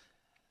 Yep.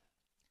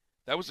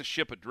 That was a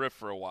ship adrift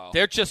for a while.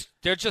 There just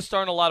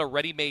aren't a lot of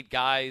ready-made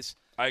guys.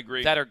 I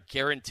agree. That are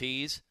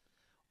guarantees.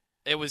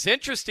 It was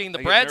interesting. The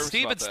Brad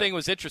Stevens thing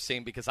was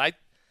interesting because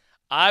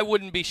I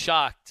wouldn't be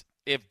shocked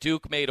if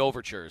Duke made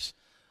overtures.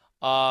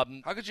 How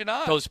could you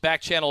not? Those back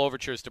channel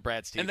overtures to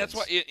Brad Stevens. And that's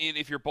why,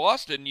 if you're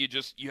Boston, you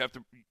have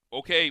to.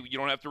 Okay, you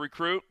don't have to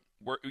recruit.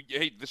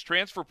 Hey, this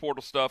transfer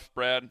portal stuff,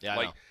 Brad.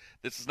 Yeah,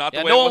 this is not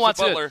the way it was with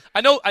Butler. I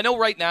know.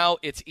 Right now,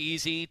 it's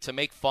easy to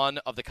make fun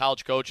of the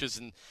college coaches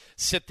and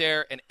sit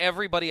there and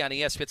everybody on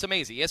ESPN. It's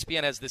amazing.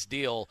 ESPN has this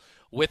deal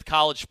with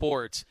college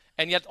sports,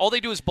 and yet all they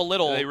do is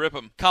belittle they rip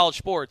them. College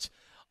sports.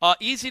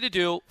 Easy to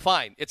do,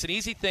 fine. It's an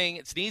easy thing.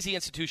 It's an easy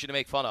institution to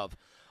make fun of.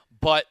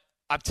 But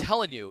I'm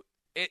telling you,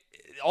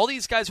 all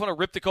these guys want to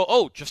rip the code.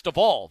 Oh, just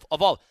evolve.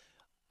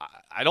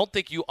 I don't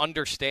think you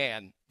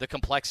understand the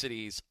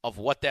complexities of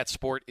what that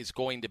sport is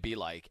going to be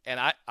like. And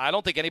I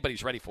don't think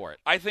anybody's ready for it.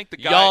 I think the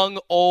young,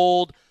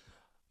 old,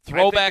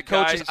 throwback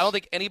coaches, I don't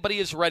think anybody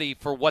is ready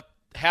for what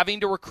having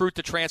to recruit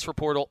the transfer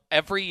portal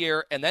every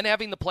year and then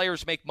having the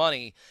players make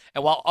money,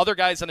 and while other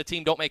guys on the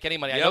team don't make any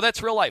money. I know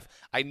that's real life.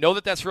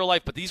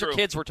 But these are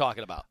kids we're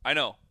talking about. I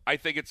know. I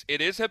think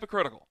it is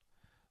hypocritical,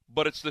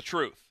 but it's the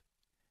truth.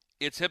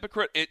 It's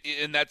hypocritical,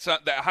 and that's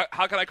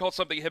how can I call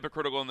something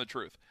hypocritical in the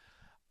truth?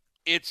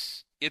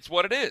 It's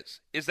what it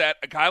is. Is that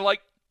a guy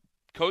like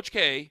Coach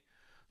K,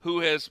 who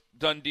has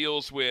done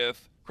deals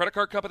with credit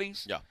card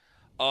companies?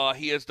 Yeah.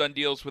 He has done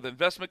deals with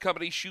investment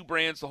companies, shoe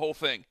brands, the whole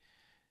thing.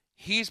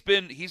 He's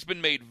been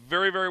made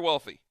very, very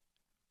wealthy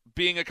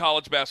being a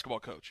college basketball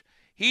coach.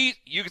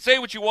 You can say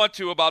what you want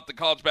to about the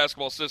college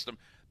basketball system.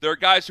 There are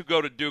guys who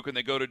go to Duke, and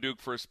they go to Duke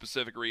for a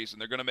specific reason.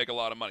 They're going to make a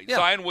lot of money. Yeah.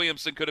 Zion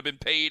Williamson could have been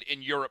paid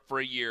in Europe for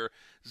a year.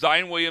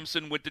 Zion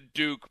Williamson went to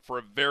Duke for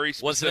a very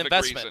specific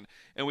reason,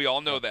 and we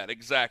all know that.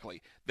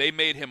 Exactly. They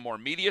made him more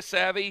media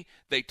savvy.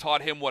 They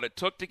taught him what it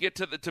took to get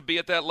to be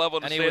at that level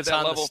and to stay at that level.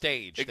 And he was on the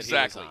stage.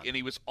 Exactly, and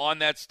he was on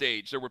that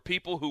stage. There were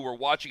people who were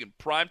watching in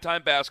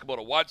primetime basketball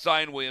to watch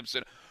Zion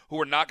Williamson who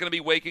were not going to be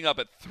waking up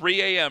at 3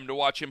 a.m. to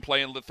watch him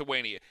play in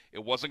Lithuania.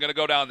 It wasn't going to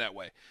go down that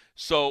way.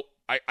 So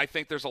I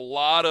think there's a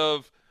lot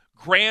of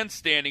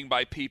grandstanding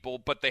by people,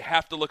 but they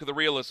have to look at the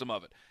realism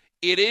of it.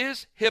 It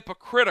is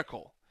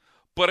hypocritical,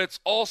 but it's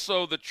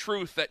also the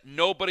truth that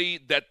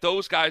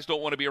those guys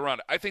don't want to be around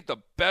it. I think the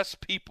best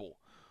people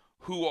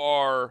who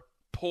are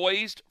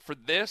poised for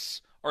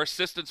this are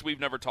assistants we've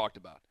never talked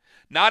about.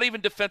 Not even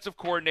defensive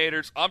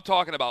coordinators. I'm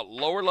talking about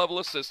lower-level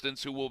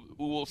assistants who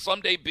will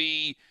someday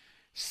be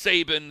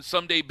Saban,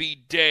 someday be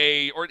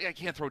Day, or I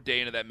can't throw Day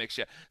into that mix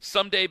yet.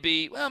 Someday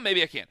be,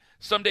 maybe I can.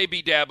 Someday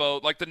be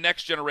Dabo, like the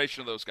next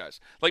generation of those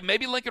guys. Like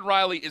maybe Lincoln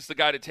Riley is the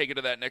guy to take it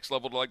to that next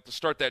level, to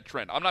start that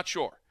trend. I'm not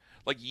sure.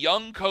 Like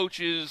young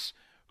coaches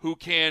who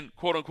can,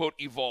 quote-unquote,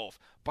 evolve.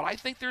 But I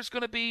think there's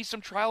going to be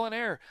some trial and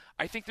error.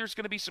 I think there's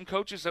going to be some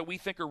coaches that we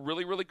think are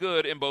really, really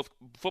good in both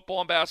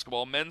football and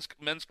basketball, men's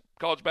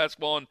college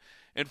basketball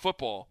and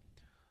football,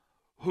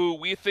 who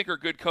we think are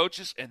good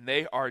coaches, and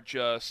they are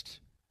just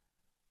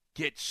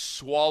get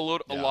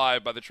swallowed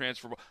alive by the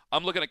transfer.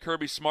 I'm looking at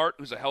Kirby Smart,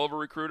 who's a hell of a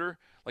recruiter.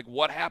 Like,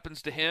 what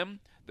happens to him?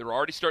 They're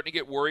already starting to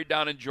get worried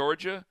down in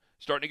Georgia,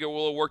 starting to get a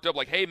little worked up.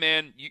 Like, hey,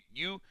 man,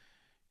 you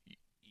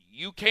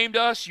came to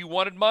us. You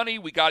wanted money.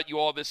 We got you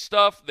all this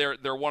stuff.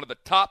 They're one of the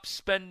top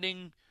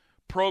spending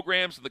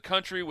programs in the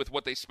country with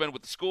what they spend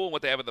with the school and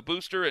what they have in the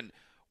booster, and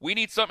we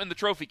need something in the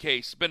trophy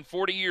case. It's been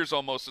 40 years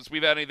almost since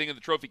we've had anything in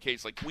the trophy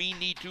case. Like, we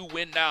need to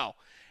win now,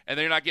 and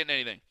they're not getting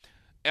anything.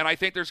 And I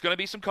think there's going to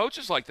be some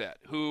coaches like that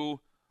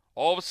who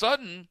all of a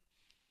sudden,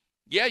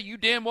 you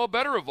damn well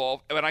better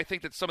evolve. And I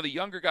think that some of the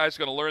younger guys are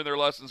going to learn their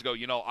lessons, go,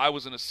 I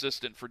was an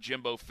assistant for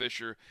Jimbo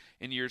Fisher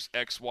in years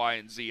X, Y,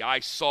 and Z.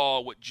 I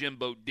saw what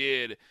Jimbo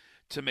did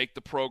to make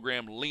the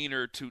program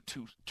leaner, to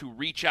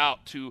reach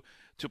out to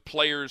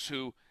players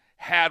who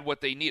had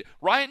what they needed.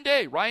 Ryan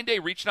Day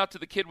reaching out to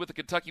the kid with the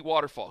Kentucky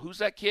waterfall. Who's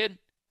that kid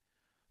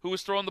who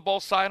was throwing the ball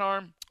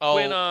sidearm?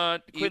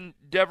 Quinn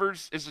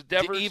Devers. Is it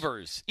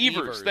Devers?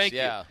 Evers, thank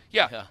you.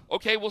 Yeah.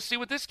 Okay, we'll see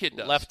what this kid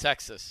does. Left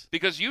Texas.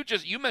 Because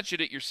you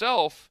mentioned it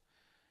yourself,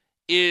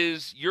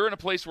 you're in a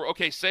place where,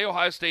 say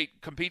Ohio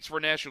State competes for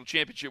a national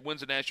championship,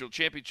 wins a national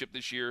championship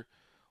this year.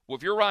 Well,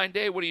 if you're Ryan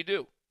Day, what do you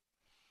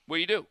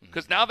do?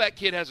 Because now that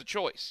kid has a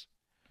choice.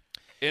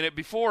 And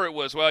before it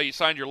was, you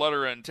signed your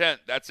letter of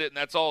intent. That's it, and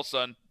that's all,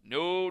 son.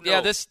 No. Yeah,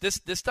 this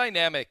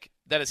dynamic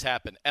that has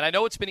happened, and I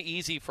know it's been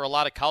easy for a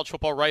lot of college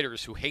football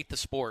writers who hate the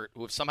sport,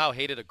 who have somehow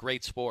hated a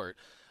great sport,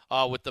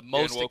 with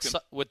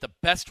the with the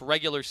best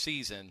regular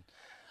season.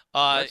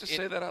 Let's just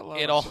say that out loud.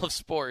 In all of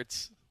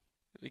sports.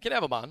 We can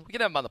have him on. We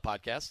can have him on the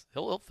podcast.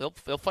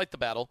 He'll fight the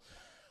battle.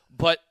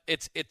 But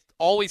it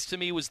always to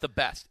me was the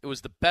best. It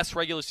was the best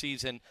regular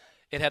season.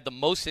 It had the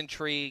most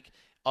intrigue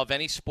of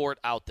any sport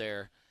out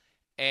there.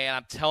 And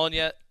I'm telling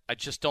you, I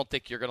just don't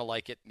think you're going to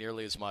like it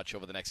nearly as much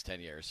over the next 10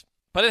 years.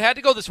 But it had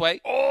to go this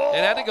way.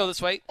 It had to go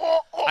this way.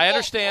 I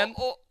understand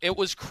it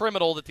was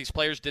criminal that these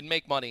players didn't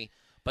make money.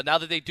 But now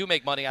that they do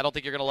make money, I don't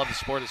think you're going to love the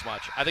sport as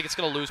much. I think it's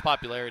going to lose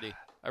popularity.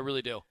 I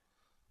really do.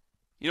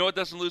 You know what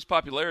doesn't lose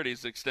popularity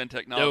is Extend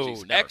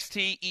Technologies. No, never.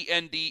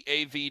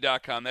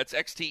 XTENDAV.com. That's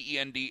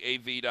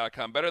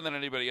XTENDAV.com. Better than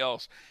anybody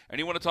else. And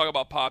you want to talk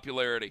about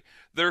popularity.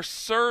 Their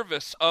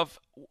service of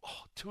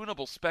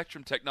tunable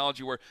spectrum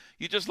technology where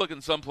you just look in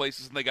some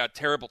places and they got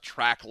terrible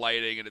track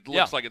lighting and it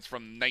looks like it's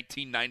from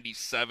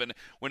 1997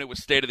 when it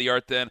was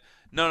state-of-the-art then.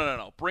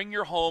 No. Bring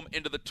your home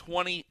into the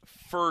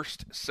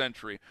 21st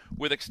century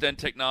with Extend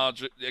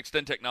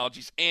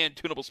Technologies and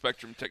tunable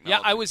spectrum technology.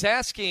 Yeah, I was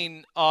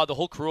asking the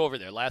whole crew over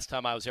there last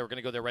time I was there. We're going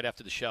to go there right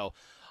after the show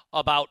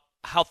about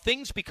how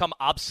things become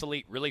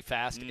obsolete really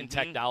fast in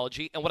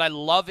technology. And what I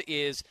love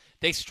is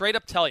they straight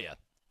up tell you,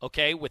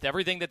 okay, with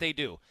everything that they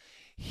do,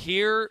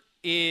 here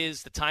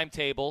is the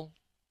timetable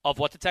of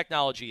what the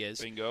technology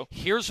is. Bingo.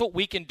 Here's what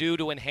we can do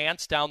to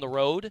enhance down the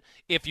road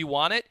if you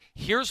want it.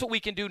 Here's what we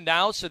can do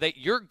now so that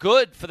you're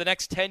good for the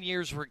next 10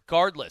 years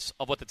regardless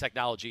of what the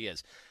technology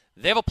is.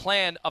 They have a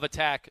plan of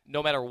attack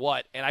no matter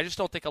what, and I just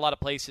don't think a lot of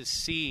places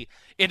see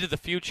into the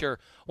future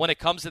when it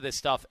comes to this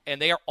stuff,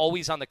 and they are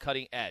always on the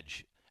cutting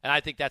edge. And I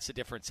think that's the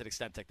difference at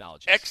Extend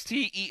Technologies.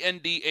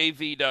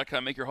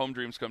 XTENDAV.com. Make your home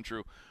dreams come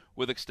true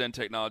with Extend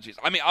Technologies.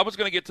 I mean, I was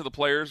going to get to the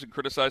players and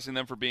criticizing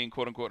them for being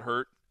quote-unquote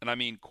hurt, and I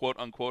mean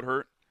quote-unquote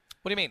hurt.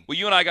 What do you mean? Well,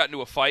 you and I got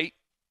into a fight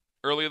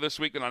earlier this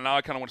week, and now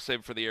I kind of want to save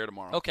it for the air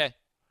tomorrow. Okay.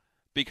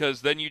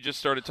 Because then you just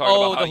started talking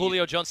about the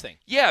Julio Jones thing.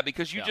 Yeah,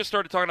 because you just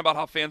started talking about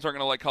how fans aren't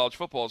going to like college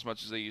football as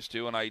much as they used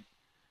to, and I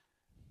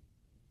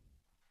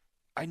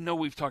know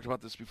we've talked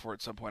about this before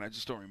at some point. I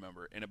just don't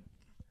remember. And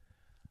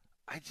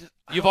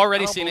you've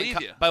already seen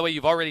it. By the way,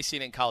 you've already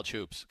seen it in college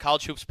hoops.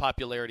 College hoops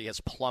popularity has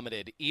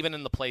plummeted, even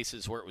in the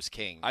places where it was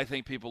king. I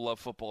think people love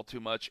football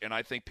too much, and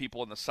I think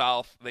people in the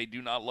South, they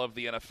do not love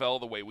the NFL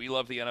the way we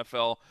love the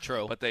NFL.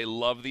 True. But they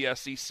love the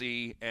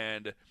SEC,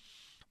 and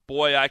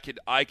boy, I could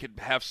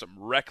have some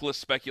reckless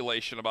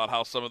speculation about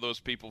how some of those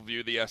people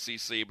view the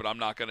SEC, but I'm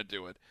not going to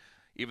do it.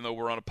 Even though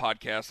we're on a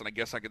podcast, and I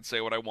guess I can say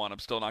what I want, I'm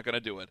still not going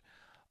to do it.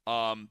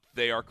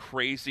 They are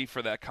crazy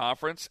for that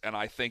conference, and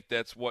I think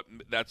that's what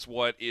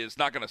is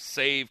not going to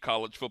save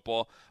college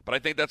football, but I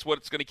think that's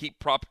what's going to keep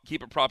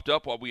it propped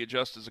up while we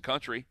adjust as a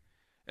country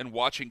and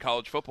watching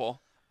college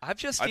football. I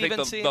think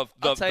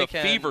the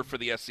fever for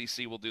the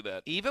SEC will do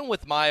that. Even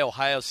with my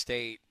Ohio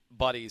State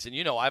buddies, and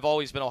I've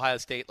always been Ohio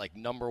State like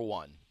number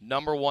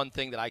one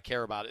thing that I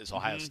care about is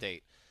Ohio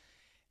State,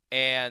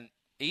 and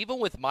even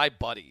with my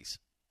buddies,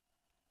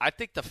 I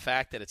think the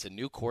fact that it's a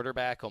new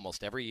quarterback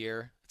almost every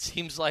year, it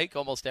seems like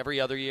almost every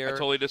other year. I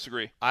totally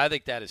disagree. I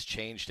think that has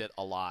changed it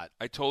a lot.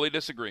 I totally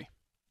disagree.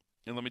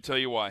 And let me tell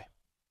you why.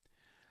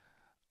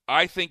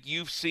 I think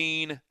you've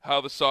seen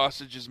how the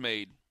sausage is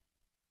made.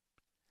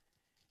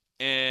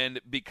 And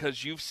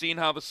because you've seen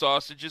how the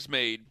sausage is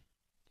made,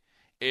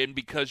 and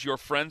because your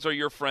friends are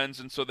your friends,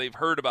 and so they've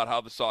heard about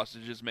how the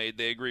sausage is made,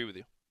 they agree with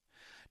you.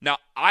 Now,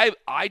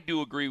 I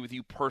do agree with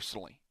you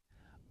personally.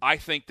 I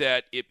think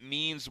that it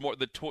means more.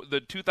 The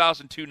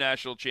 2002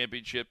 national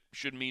championship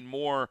should mean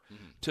more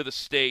to the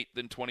state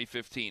than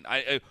 2015.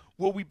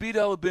 Well, we beat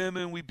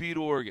Alabama and we beat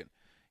Oregon.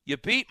 You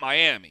beat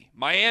Miami.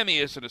 Miami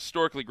is an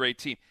historically great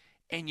team,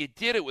 and you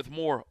did it with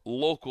more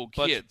local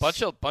kids.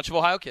 Bunch of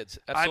Ohio kids.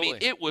 Absolutely. I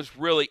mean, it was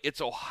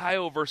it's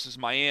Ohio versus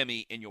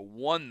Miami, and you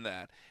won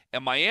that.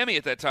 And Miami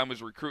at that time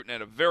was recruiting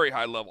at a very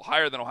high level,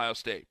 higher than Ohio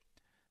State.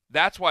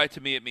 That's why, to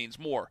me, it means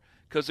more,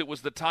 because it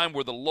was the time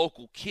where the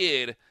local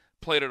kid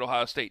played at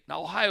Ohio State.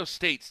 Now, Ohio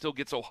State still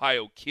gets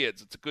Ohio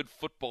kids. It's a good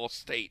football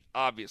state,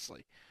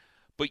 obviously.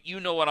 But you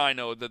know what I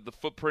know, that the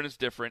footprint is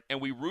different,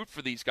 and we root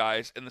for these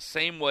guys in the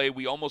same way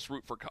we almost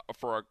root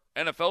for our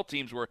NFL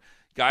teams, where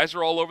guys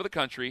are all over the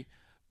country,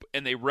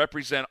 and they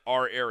represent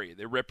our area.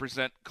 They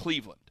represent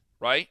Cleveland,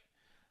 right?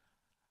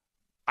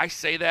 I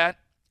say that,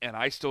 and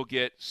I still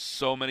get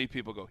so many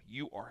people go,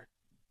 you are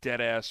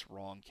dead-ass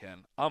wrong,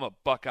 Ken. I'm a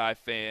Buckeye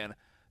fan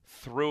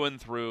through and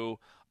through.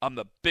 I'm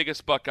the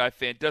biggest Buckeye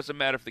fan. Doesn't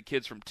matter if the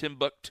kid's from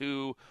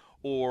Timbuktu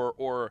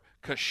or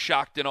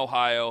Coshocton,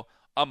 Ohio.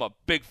 I'm a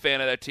big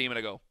fan of that team. And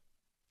I go,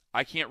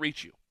 I can't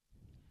reach you.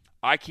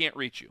 I can't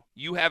reach you.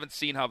 You haven't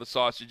seen how the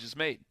sausage is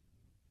made.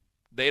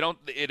 They don't.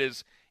 It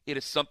is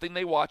something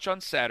they watch on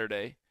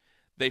Saturday.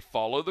 They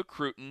follow the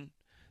Cruton.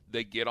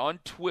 They get on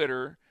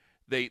Twitter.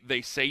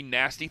 They say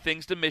nasty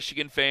things to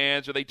Michigan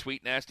fans, or they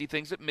tweet nasty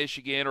things at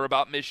Michigan or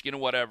about Michigan or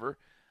whatever.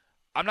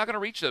 I'm not going to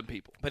reach them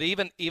people. But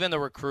even the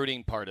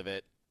recruiting part of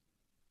it,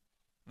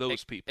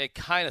 people. It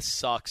kind of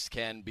sucks,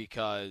 Ken,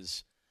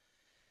 because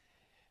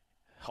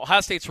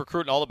Ohio State's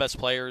recruiting all the best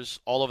players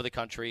all over the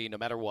country, no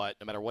matter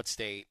what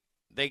state.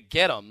 they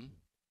get them,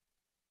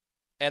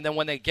 and then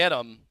when they get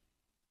them,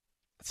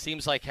 it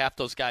seems like half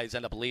those guys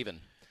end up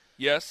leaving.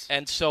 Yes.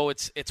 And so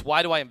it's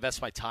why do I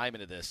invest my time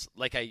into this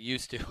like I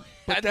used to?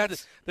 But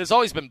there's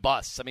always been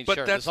busts. I mean, but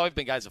sure, there's always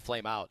been guys that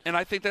flame out. And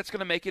I think that's going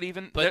to make it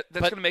even. But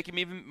that's going to make them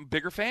even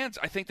bigger fans.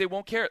 I think they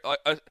won't care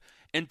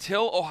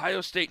until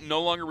Ohio State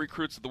no longer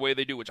recruits the way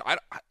they do. Which I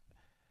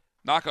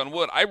knock on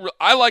wood.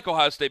 I like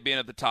Ohio State being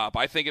at the top.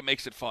 I think it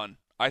makes it fun.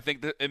 I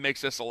think that it makes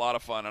this a lot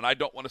of fun. And I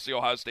don't want to see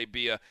Ohio State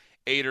be a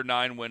 8 or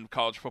 9 win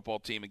college football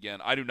team again.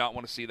 I do not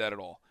want to see that at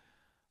all.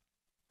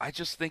 I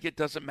just think it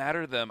doesn't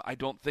matter to them. I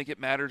don't think it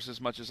matters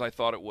as much as I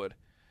thought it would.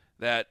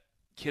 That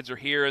kids are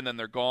here and then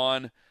they're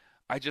gone.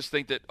 I just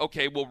think that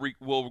okay,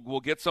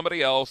 we'll get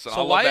somebody else, and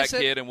I'll love that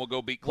kid, and we'll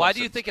go beat Clemson. Why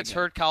do you think it's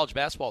hurt college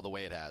basketball the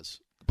way it has?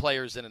 The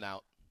players in and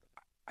out.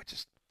 I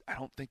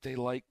don't think they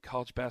like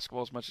college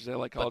basketball as much as they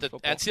like college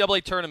football. But the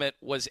NCAA tournament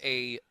was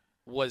a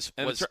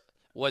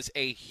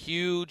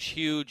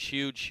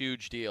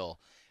huge deal.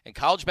 And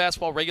college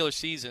basketball regular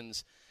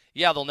seasons,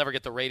 yeah, they'll never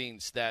get the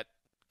ratings that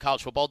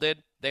college football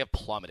did. They have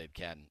plummeted,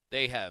 Ken.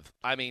 They have.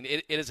 I mean,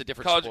 it is a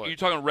different sport. You're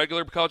talking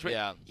regular college?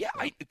 Yeah. Yeah,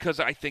 because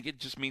I think it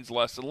just means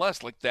less and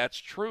less. Like, that's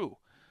true.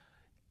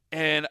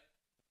 And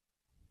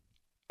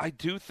I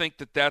do think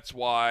that that's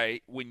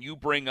why when you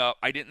bring up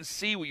 – I didn't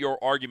see your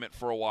argument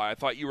for a while. I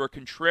thought you were a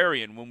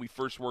contrarian when we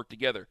first worked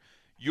together.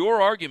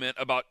 Your argument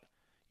about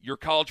your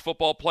college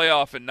football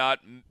playoff and not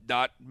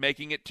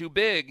making it too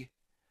big,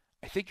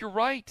 I think you're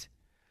right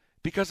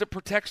because it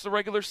protects the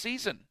regular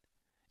season.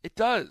 It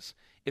does.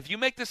 If you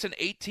make this an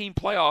 8-team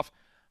playoff,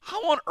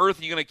 how on earth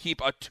are you going to keep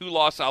a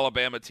 2-loss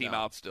Alabama team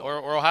out still?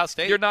 Or Ohio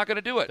State. You're not going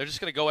to do it. They're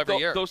just going to go every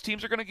year. Those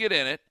teams are going to get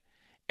in it,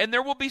 and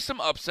there will be some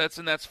upsets,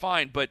 and that's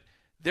fine. But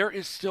there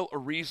is still a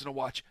reason to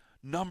watch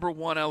number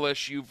 1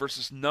 LSU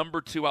versus number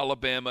 2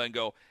 Alabama and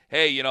go,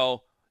 hey,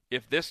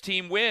 if this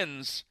team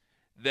wins,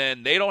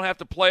 then they don't have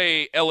to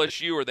play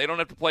LSU or they don't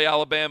have to play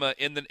Alabama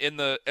in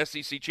the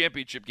SEC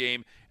championship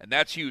game, and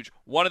that's huge.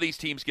 One of these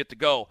teams get to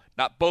go,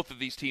 not both of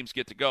these teams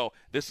get to go.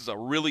 This is a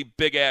really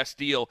big-ass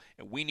deal,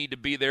 and we need to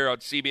be there on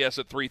CBS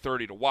at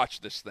 3:30 to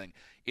watch this thing.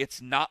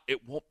 It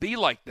won't be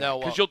like that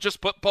because you'll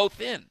just put both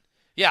in.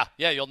 Yeah,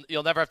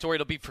 you'll never have to worry.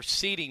 It'll be for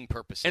seeding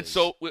purposes. And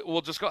so we'll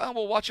just go,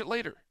 we'll watch it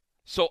later.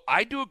 So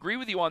I do agree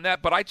with you on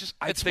that, but it's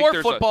think more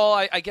there's football.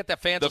 I get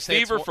that fans the will say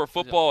fever for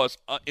football is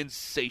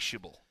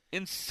insatiable.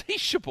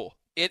 Insatiable.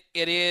 It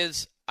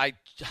is. I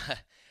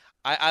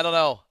don't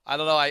know.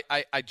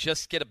 I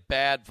just get a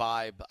bad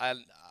vibe.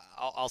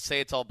 I'll say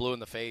it till blue in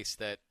the face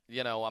that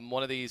I'm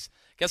one of these.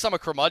 I guess I'm a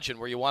curmudgeon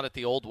where you want it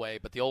the old way,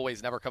 but the old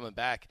way's never coming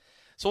back.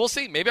 So we'll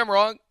see. Maybe I'm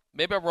wrong.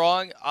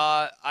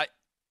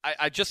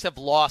 I just have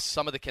lost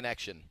some of the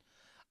connection,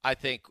 I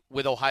think,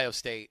 with Ohio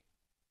State.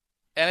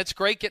 And it's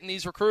great getting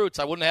these recruits.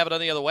 I wouldn't have it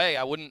any other way.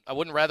 I wouldn't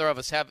rather of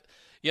us have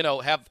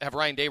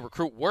Ryan Day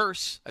recruit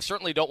worse. I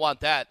certainly don't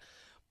want that.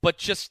 But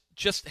just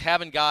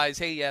having guys,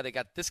 hey, yeah, they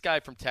got this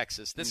guy from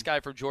Texas, this guy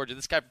from Georgia,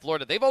 this guy from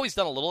Florida. They've always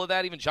done a little of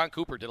that. Even John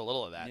Cooper did a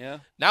little of that. Yeah.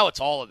 Now it's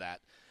all of that.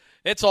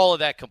 It's all of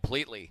that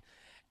completely.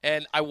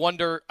 And I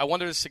wonder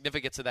the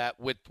significance of that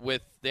with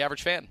the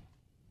average fan.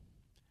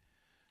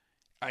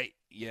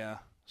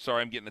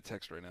 Sorry, I'm getting a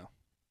text right now.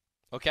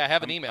 Okay, I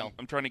have an email.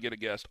 I'm trying to get a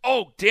guest.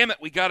 Oh, damn it.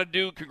 We got to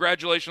do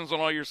congratulations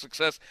on all your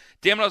success.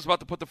 Damn it, I was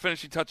about to put the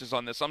finishing touches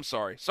on this. I'm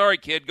sorry. Sorry,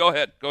 kid. Go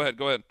ahead.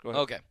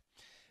 Okay.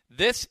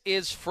 This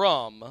is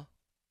from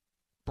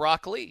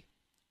Brock Lee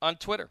on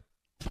Twitter.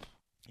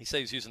 He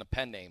said he's using a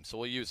pen name, so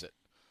we'll use it.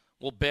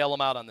 We'll bail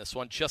him out on this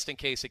one just in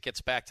case it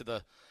gets back to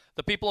the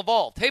people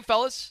involved. Hey,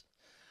 fellas.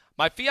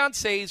 My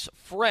fiance's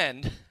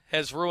friend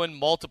has ruined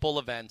multiple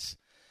events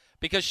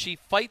because she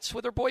fights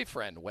with her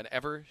boyfriend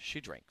whenever she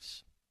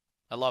drinks.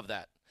 I love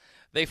that.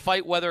 They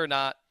fight whether or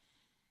not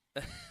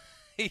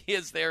he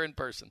is there in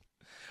person.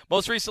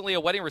 Most recently,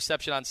 a wedding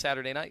reception on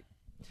Saturday night.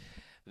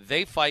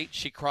 They fight.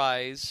 She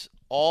cries.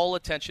 All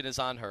attention is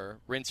on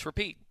her. Rinse,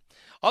 repeat.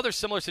 Other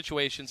similar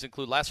situations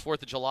include last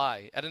 4th of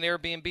July at an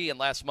Airbnb and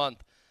last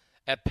month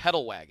at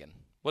Pedal Wagon.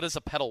 What is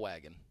a pedal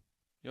wagon?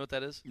 You know what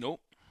that is?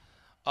 Nope.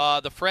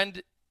 The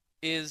friend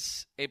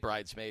is a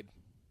bridesmaid.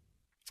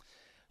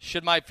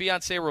 Should my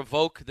fiance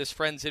revoke this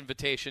friend's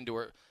invitation to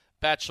her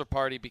bachelor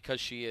party because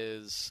she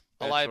is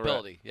a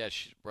liability? Yeah,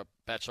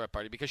 bachelorette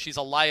party because she's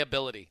a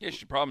liability. Yeah,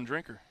 she's a problem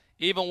drinker.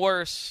 Even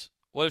worse,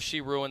 what if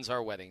she ruins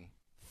our wedding?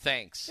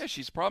 Thanks. Yeah,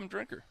 she's a problem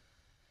drinker.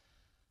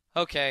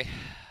 Okay.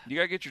 You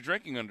got to get your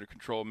drinking under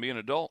control and be an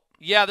adult.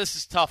 Yeah, this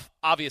is tough,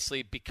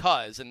 obviously,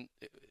 because, and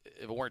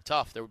if it weren't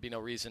tough, there would be no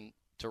reason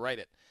to write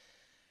it.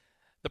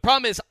 The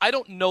problem is I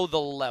don't know the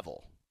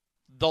level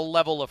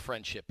of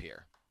friendship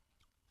here.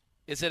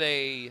 Is it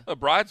a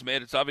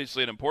bridesmaid? It's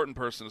obviously an important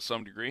person to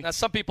some degree. Now,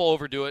 some people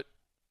overdo it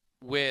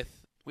with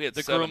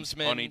the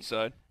groomsmen on each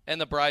side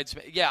and the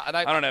bridesmaid. Yeah, and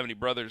I don't have any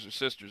brothers or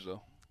sisters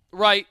though.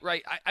 Right.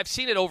 I've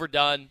seen it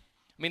overdone.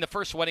 I mean, the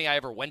first wedding I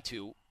ever went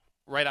to,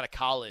 right out of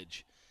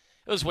college,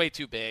 it was way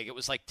too big. It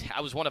was like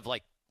I was one of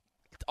like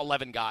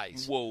 11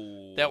 guys.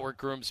 Whoa. That were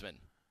groomsmen.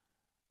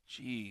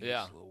 Jeez,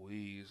 yeah.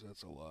 Louise,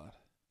 that's a lot.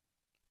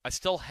 I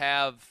still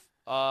have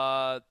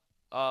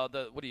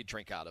what do you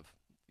drink out of?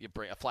 You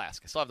bring a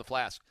flask. I still have the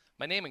flask.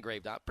 My name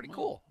engraved on it. Pretty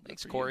cool.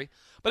 Thanks, Corey.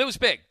 But it was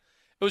big.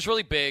 It was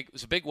really big. It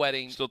was a big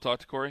wedding. Still talk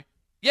to Corey?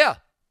 Yeah.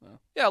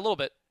 Yeah, a little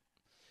bit.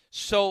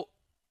 So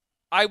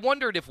I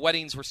wondered if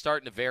weddings were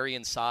starting to vary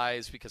in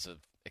size because of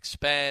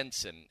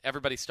expense, and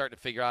everybody's starting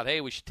to figure out, hey,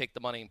 we should take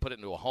the money and put it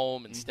into a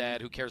home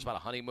instead. Who cares about a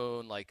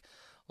honeymoon? Like,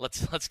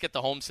 let's get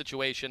the home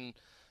situation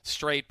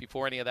straight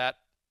before any of that.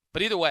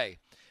 But either way,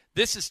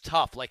 this is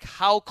tough. Like,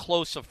 how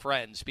close of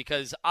friends?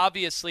 Because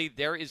obviously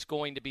there is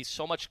going to be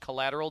so much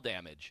collateral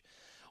damage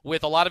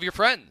with a lot of your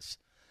friends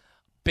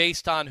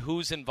based on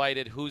who's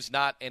invited, who's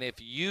not. And if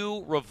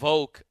you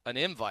revoke an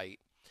invite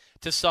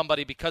to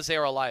somebody because they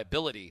are a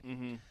liability,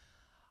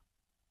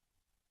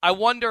 I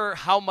wonder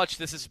how much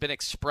this has been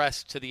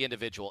expressed to the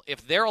individual.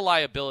 If they're a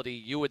liability,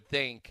 you would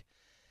think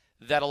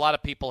that a lot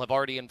of people have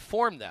already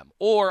informed them.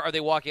 Or are they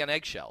walking on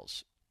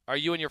eggshells? Are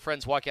you and your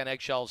friends walking on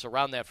eggshells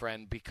around that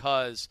friend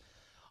because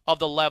of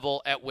the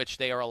level at which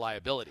they are a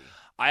liability?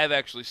 I have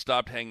actually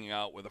stopped hanging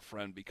out with a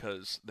friend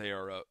because they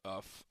are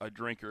a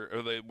drinker,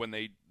 or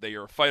they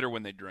are a fighter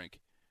when they drink.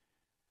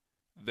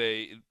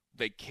 They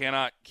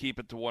cannot keep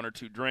it to one or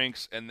two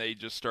drinks, and they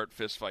just start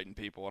fist fighting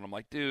people. And I'm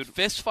like, dude,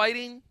 fist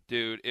fighting,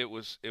 dude, it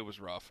was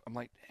rough. I'm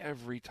like,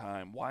 every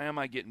time, why am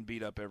I getting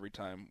beat up every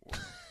time?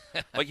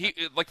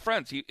 like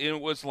friends,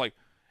 it was like,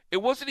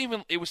 it wasn't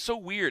even. It was so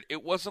weird.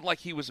 It wasn't like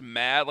he was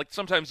mad. Like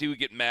sometimes he would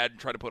get mad and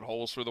try to put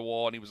holes through the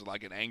wall, and he was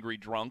like an angry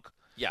drunk.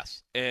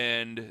 Yes.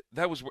 And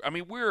that was, I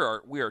mean, we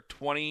are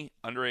 20,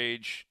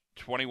 underage,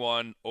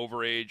 21,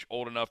 overage,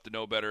 old enough to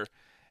know better.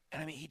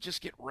 And I mean, he'd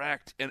just get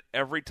wrecked. And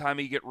every time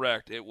he'd get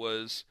wrecked, it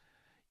was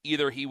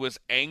either he was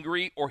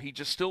angry or he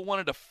just still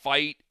wanted to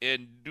fight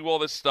and do all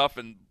this stuff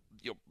and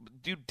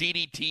do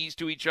DDTs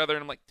to each other.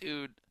 And I'm like,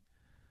 dude,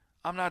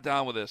 I'm not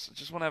down with this. I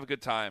just want to have a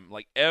good time.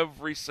 Like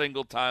every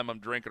single time I'm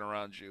drinking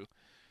around you,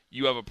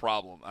 you have a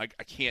problem. I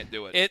can't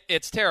do it.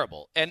 It's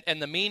terrible. And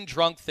the mean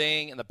drunk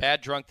thing and the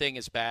bad drunk thing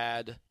is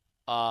bad.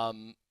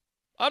 I'm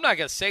not going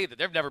to say that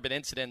there have never been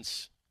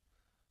incidents,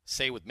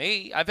 say, with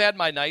me. I've had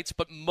my nights,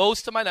 but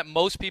most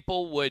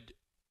people would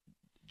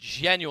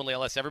genuinely,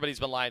 unless everybody's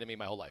been lying to me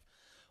my whole life,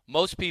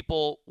 most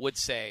people would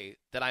say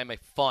that I'm a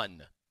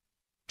fun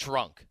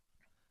drunk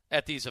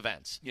at these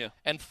events. Yeah.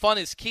 And fun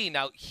is key.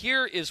 Now,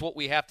 here is what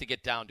we have to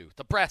get down to,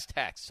 the brass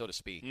tacks, so to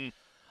speak,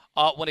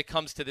 when it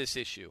comes to this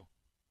issue.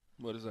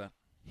 What is that?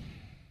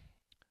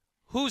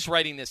 Who's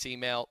writing this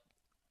email?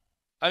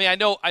 I mean, I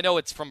know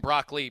it's from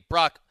Brock Lee.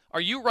 Brock, are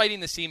you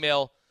writing this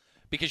email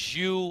because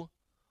you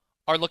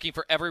are looking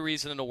for every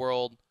reason in the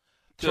world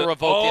to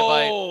revoke the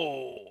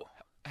invite?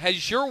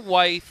 Has your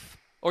wife,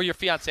 or your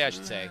fiance, I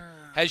should say,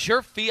 has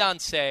your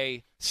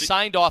fiance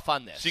signed off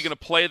on this? So you're going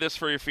to play this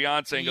for your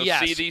fiance and go,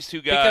 yes, see these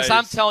two guys? Because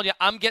I'm telling you,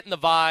 I'm getting the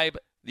vibe.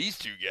 These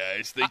two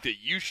guys think that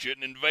you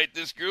shouldn't invite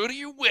this girl to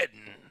your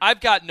wedding. I've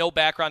got no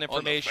background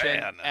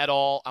information at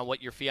all on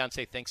what your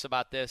fiance thinks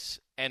about this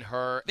and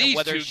her. These and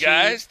whether two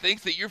guys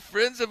think that your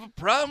friends have a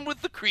problem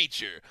with the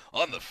creature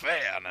on the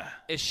fan.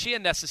 Is she a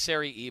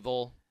necessary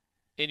evil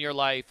in your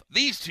life?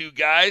 These two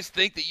guys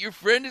think that your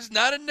friend is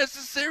not a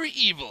necessary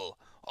evil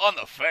on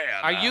the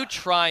fan. Are you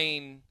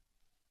trying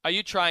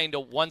to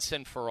once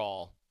and for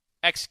all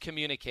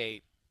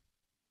excommunicate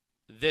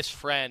this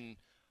friend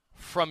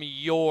from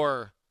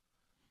your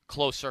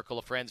close circle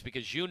of friends?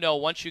 Because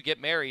once you get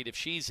married, if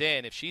she's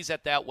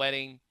at that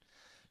wedding,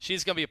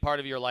 she's going to be a part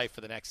of your life for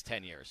the next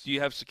 10 years. Do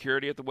you have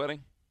security at the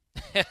wedding?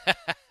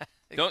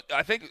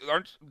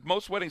 Aren't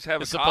most weddings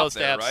have a cop supposed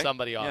there, to have right?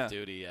 somebody off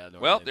duty. Yeah,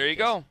 well, there you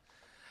go.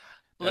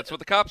 That's what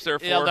the cop's there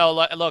for. Yeah, no,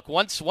 look,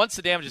 once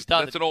the damage is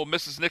done. That's an old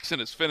Mrs.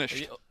 Nixon is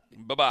finished.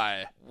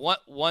 Bye-bye.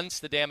 Once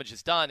the damage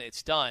is done,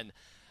 it's done.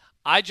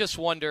 I just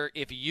wonder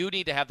if you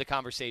need to have the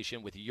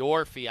conversation with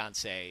your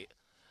fiancé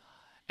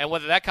and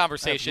whether that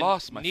conversation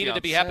needed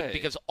to be happening,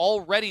 because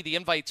already the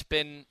invite's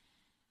been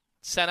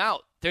sent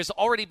out. There's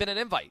already been an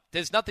invite.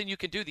 There's nothing you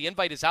can do. The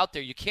invite is out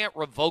there. You can't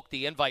revoke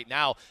the invite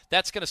now.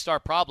 That's going to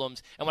start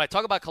problems. And when I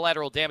talk about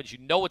collateral damage, you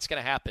know what's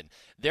going to happen.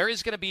 There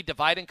is going to be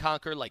divide and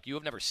conquer like you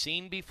have never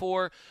seen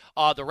before.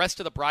 The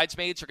rest of the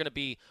bridesmaids are going to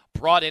be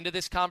brought into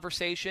this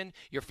conversation.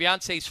 Your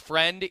fiance's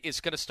friend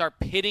is going to start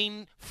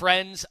pitting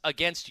friends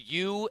against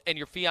you and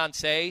your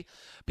fiancé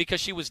because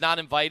she was not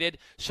invited.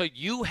 So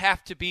you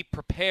have to be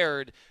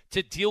prepared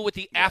to deal with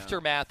the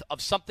aftermath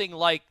of something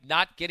like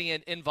not getting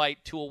an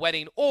invite to a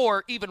wedding,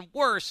 or even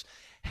worse,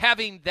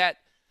 having that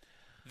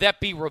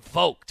be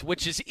revoked,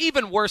 which is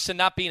even worse than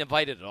not being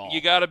invited at all. You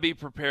got to be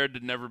prepared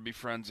to never be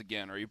friends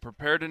again. Are you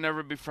prepared to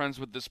never be friends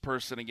with this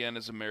person again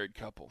as a married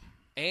couple?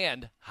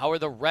 And how are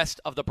the rest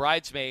of the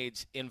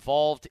bridesmaids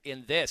involved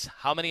in this?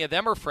 How many of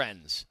them are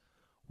friends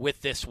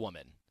with this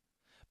woman?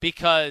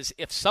 Because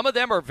if some of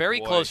them are very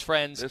close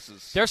friends,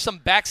 there's some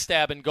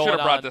backstabbing going on. Should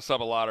have brought this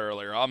up a lot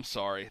earlier. I'm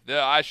sorry.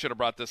 I should have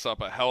brought this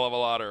up a hell of a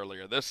lot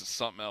earlier. This is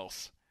something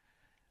else.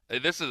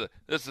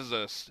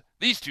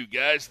 These two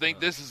guys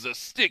think this is a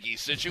sticky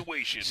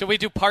situation. Should we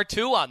do part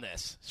 2 on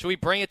this? Should we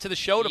bring it to the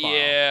show tomorrow?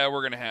 Yeah, we're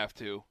going to have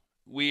to.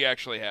 We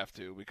actually have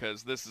to,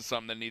 because this is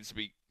something that needs to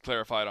be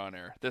clarified on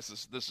air. This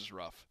is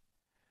rough.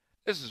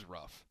 This is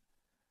rough.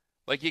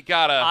 Like, you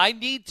gotta. I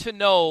need to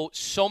know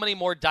so many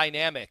more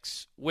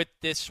dynamics with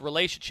this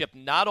relationship,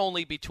 not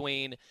only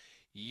between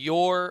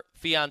your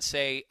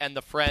fiance and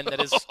the friend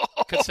that is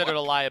considered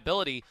a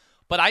liability,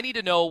 but I need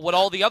to know what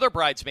all the other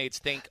bridesmaids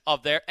think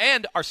of their.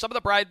 And are some of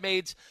the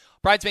bridesmaids,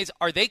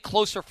 are they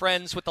closer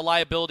friends with the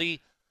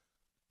liability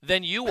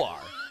than you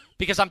are?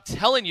 Because I'm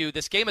telling you,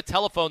 this game of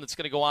telephone that's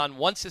going to go on,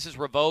 once this is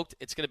revoked,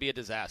 it's going to be a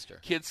disaster.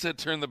 Kids said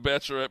turn the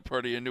bachelorette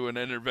party into an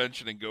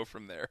intervention and go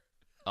from there.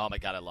 Oh, my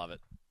God, I love it.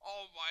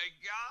 Oh, my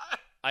God.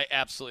 I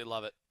absolutely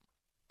love it.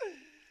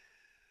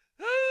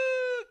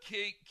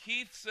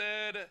 Keith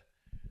said,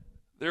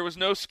 there was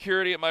no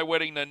security at my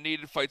wedding. None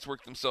needed. Fights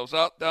worked themselves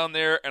out down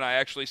there, and I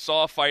actually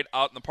saw a fight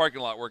out in the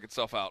parking lot work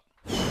itself out.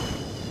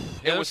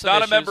 Yeah, it was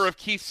not a member of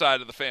Keith's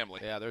side of the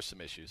family. Yeah, there's some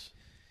issues.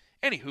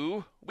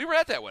 Anywho, we were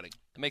at that wedding.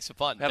 It makes it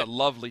fun. Had a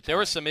lovely time. There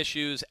were some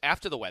issues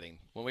after the wedding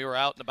when we were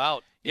out and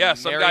about. Yeah,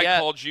 some guy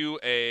called you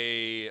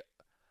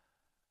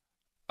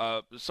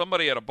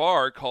somebody at a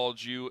bar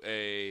called you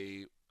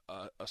a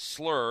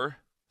slur.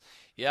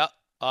 Yeah.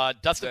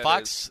 Dustin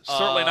Fox.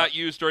 Certainly not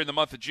used during the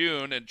month of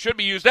June, and should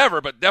be used ever,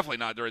 but definitely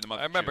not during the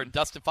month of June. I remember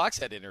Dustin Fox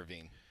had to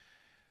intervene.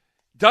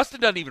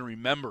 Dustin doesn't even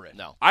remember it.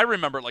 No. I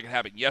remember it like it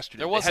happened yesterday.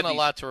 There wasn't a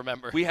lot to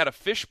remember. We had a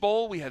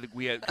fishbowl. We had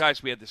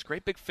this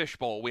great big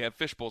fishbowl. We had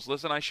fishbowls.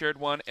 Liz and I shared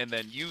one, and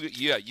then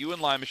you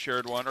and Lima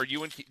shared one, or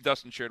you and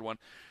Dustin shared one.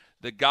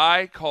 The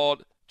guy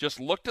just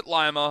looked at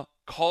Lima,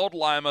 called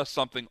Lima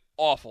something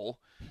awful,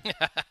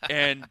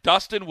 and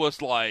Dustin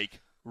was like,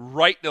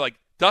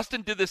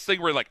 Dustin did this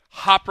thing where he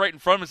hopped right in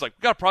front of him. He's like,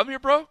 we got a problem here,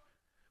 bro?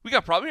 We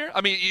got a problem here?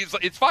 I mean,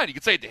 it's fine. You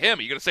can say it to him.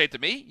 Are you going to say it to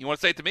me? You want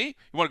to say it to me?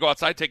 You want to go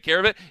outside and take care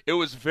of it? It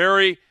was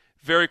very,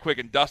 very quick,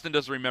 and Dustin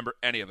doesn't remember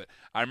any of it.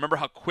 I remember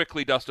how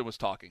quickly Dustin was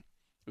talking.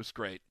 It was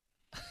great.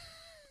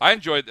 I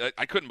enjoyed it.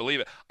 I couldn't believe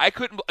it.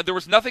 There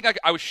was nothing.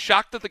 I was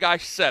shocked that the guy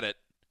said it.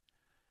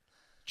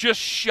 Just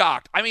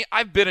shocked. I mean,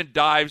 I've been in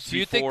dives before. Do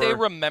you think they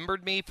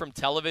remembered me from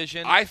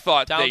television? I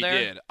thought they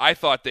did. I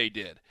thought they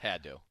did.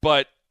 Had to.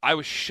 But I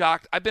was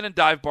shocked. I've been in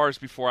dive bars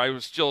before. I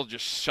was still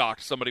just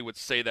shocked somebody would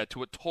say that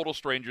to a total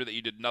stranger that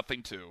you did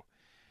nothing to.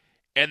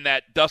 And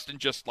that Dustin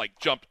just,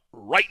 jumped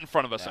right in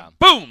front of us and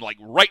boom,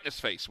 right in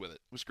his face with it.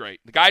 It was great.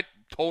 The guy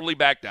totally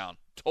backed down.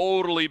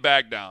 Totally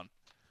backed down.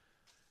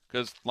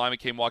 Because Lima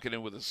came walking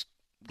in with his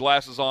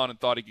glasses on and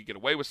thought he could get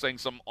away with saying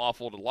something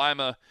awful to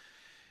Lima.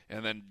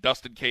 And then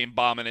Dustin came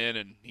bombing in,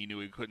 and he knew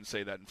he couldn't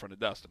say that in front of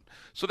Dustin.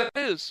 So that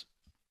is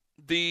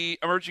the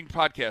emerging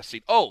podcast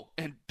scene. Oh,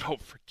 and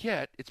don't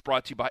forget, it's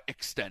brought to you by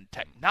Extend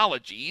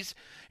Technologies,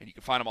 and you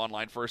can find them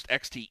online first,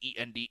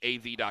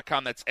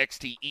 xtendav.com. That's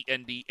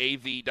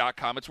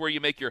xtendav.com. It's where you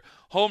make your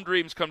home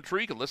dreams come true.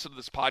 You can listen to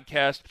this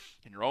podcast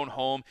in your own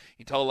home.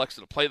 You can tell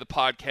Alexa to play the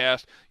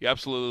podcast. You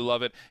absolutely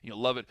love it. You'll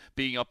love it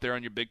being up there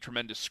on your big,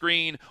 tremendous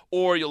screen,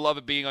 or you'll love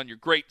it being on your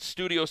great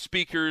studio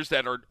speakers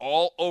that are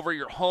all over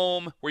your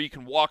home, where you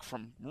can walk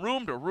from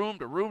room to room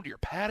to room to your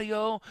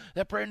patio,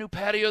 that brand new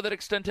patio that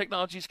Extend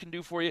Technologies can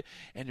do for you,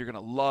 and you're going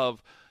to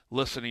love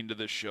listening to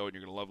this show, and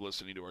you're going to love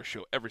listening to our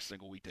show every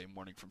single weekday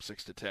morning from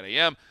 6 to 10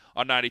 a.m.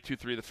 on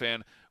 92.3 The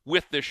Fan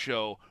with this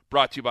show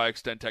brought to you by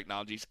Extend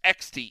Technologies,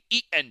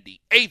 xtendav.com.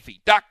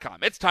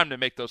 It's time to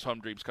make those home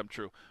dreams come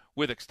true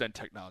with Extend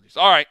Technologies.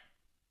 All right,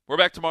 we're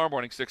back tomorrow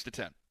morning, 6 to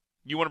 10.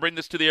 You want to bring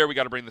this to the air? We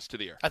got to bring this to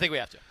the air. I think we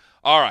have to.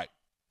 All right.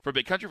 For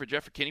Big Country, for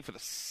Jeff Kinney, for the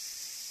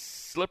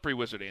slippery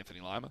wizard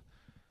Anthony Lima,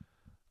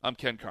 I'm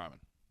Ken Carman.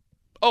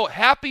 Oh,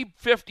 happy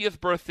 50th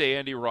birthday,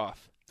 Andy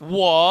Roth.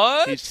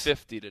 What? He's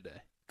 50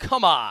 today.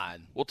 Come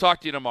on. We'll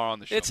talk to you tomorrow on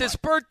the show. It's his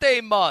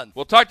birthday month.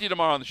 We'll talk to you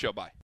tomorrow on the show.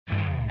 Bye.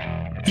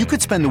 You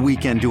could spend the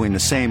weekend doing the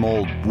same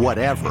old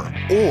whatever,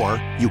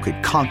 or you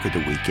could conquer the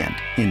weekend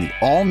in the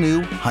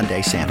all-new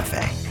Hyundai Santa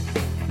Fe.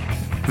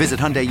 Visit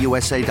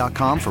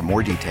HyundaiUSA.com for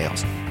more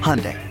details.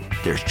 Hyundai,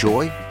 there's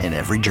joy in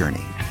every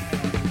journey.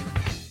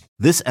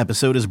 This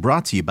episode is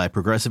brought to you by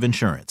Progressive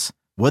Insurance.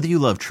 Whether you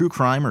love true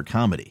crime or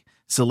comedy,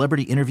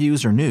 celebrity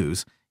interviews or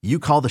news, you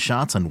call the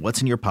shots on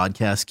what's in your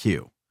podcast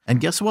queue.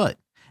 And guess what?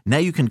 Now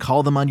you can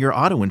call them on your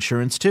auto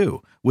insurance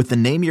too with the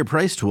Name Your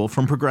Price tool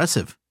from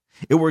Progressive.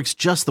 It works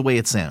just the way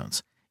it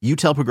sounds. You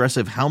tell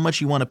Progressive how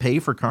much you want to pay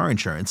for car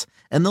insurance,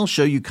 and they'll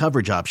show you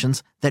coverage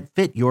options that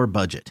fit your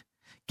budget.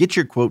 Get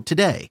your quote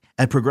today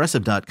at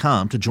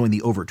Progressive.com to join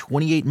the over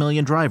 28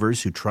 million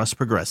drivers who trust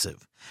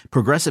Progressive.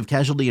 Progressive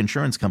Casualty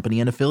Insurance Company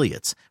and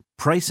Affiliates.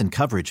 Price and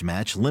coverage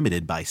match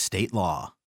limited by state law.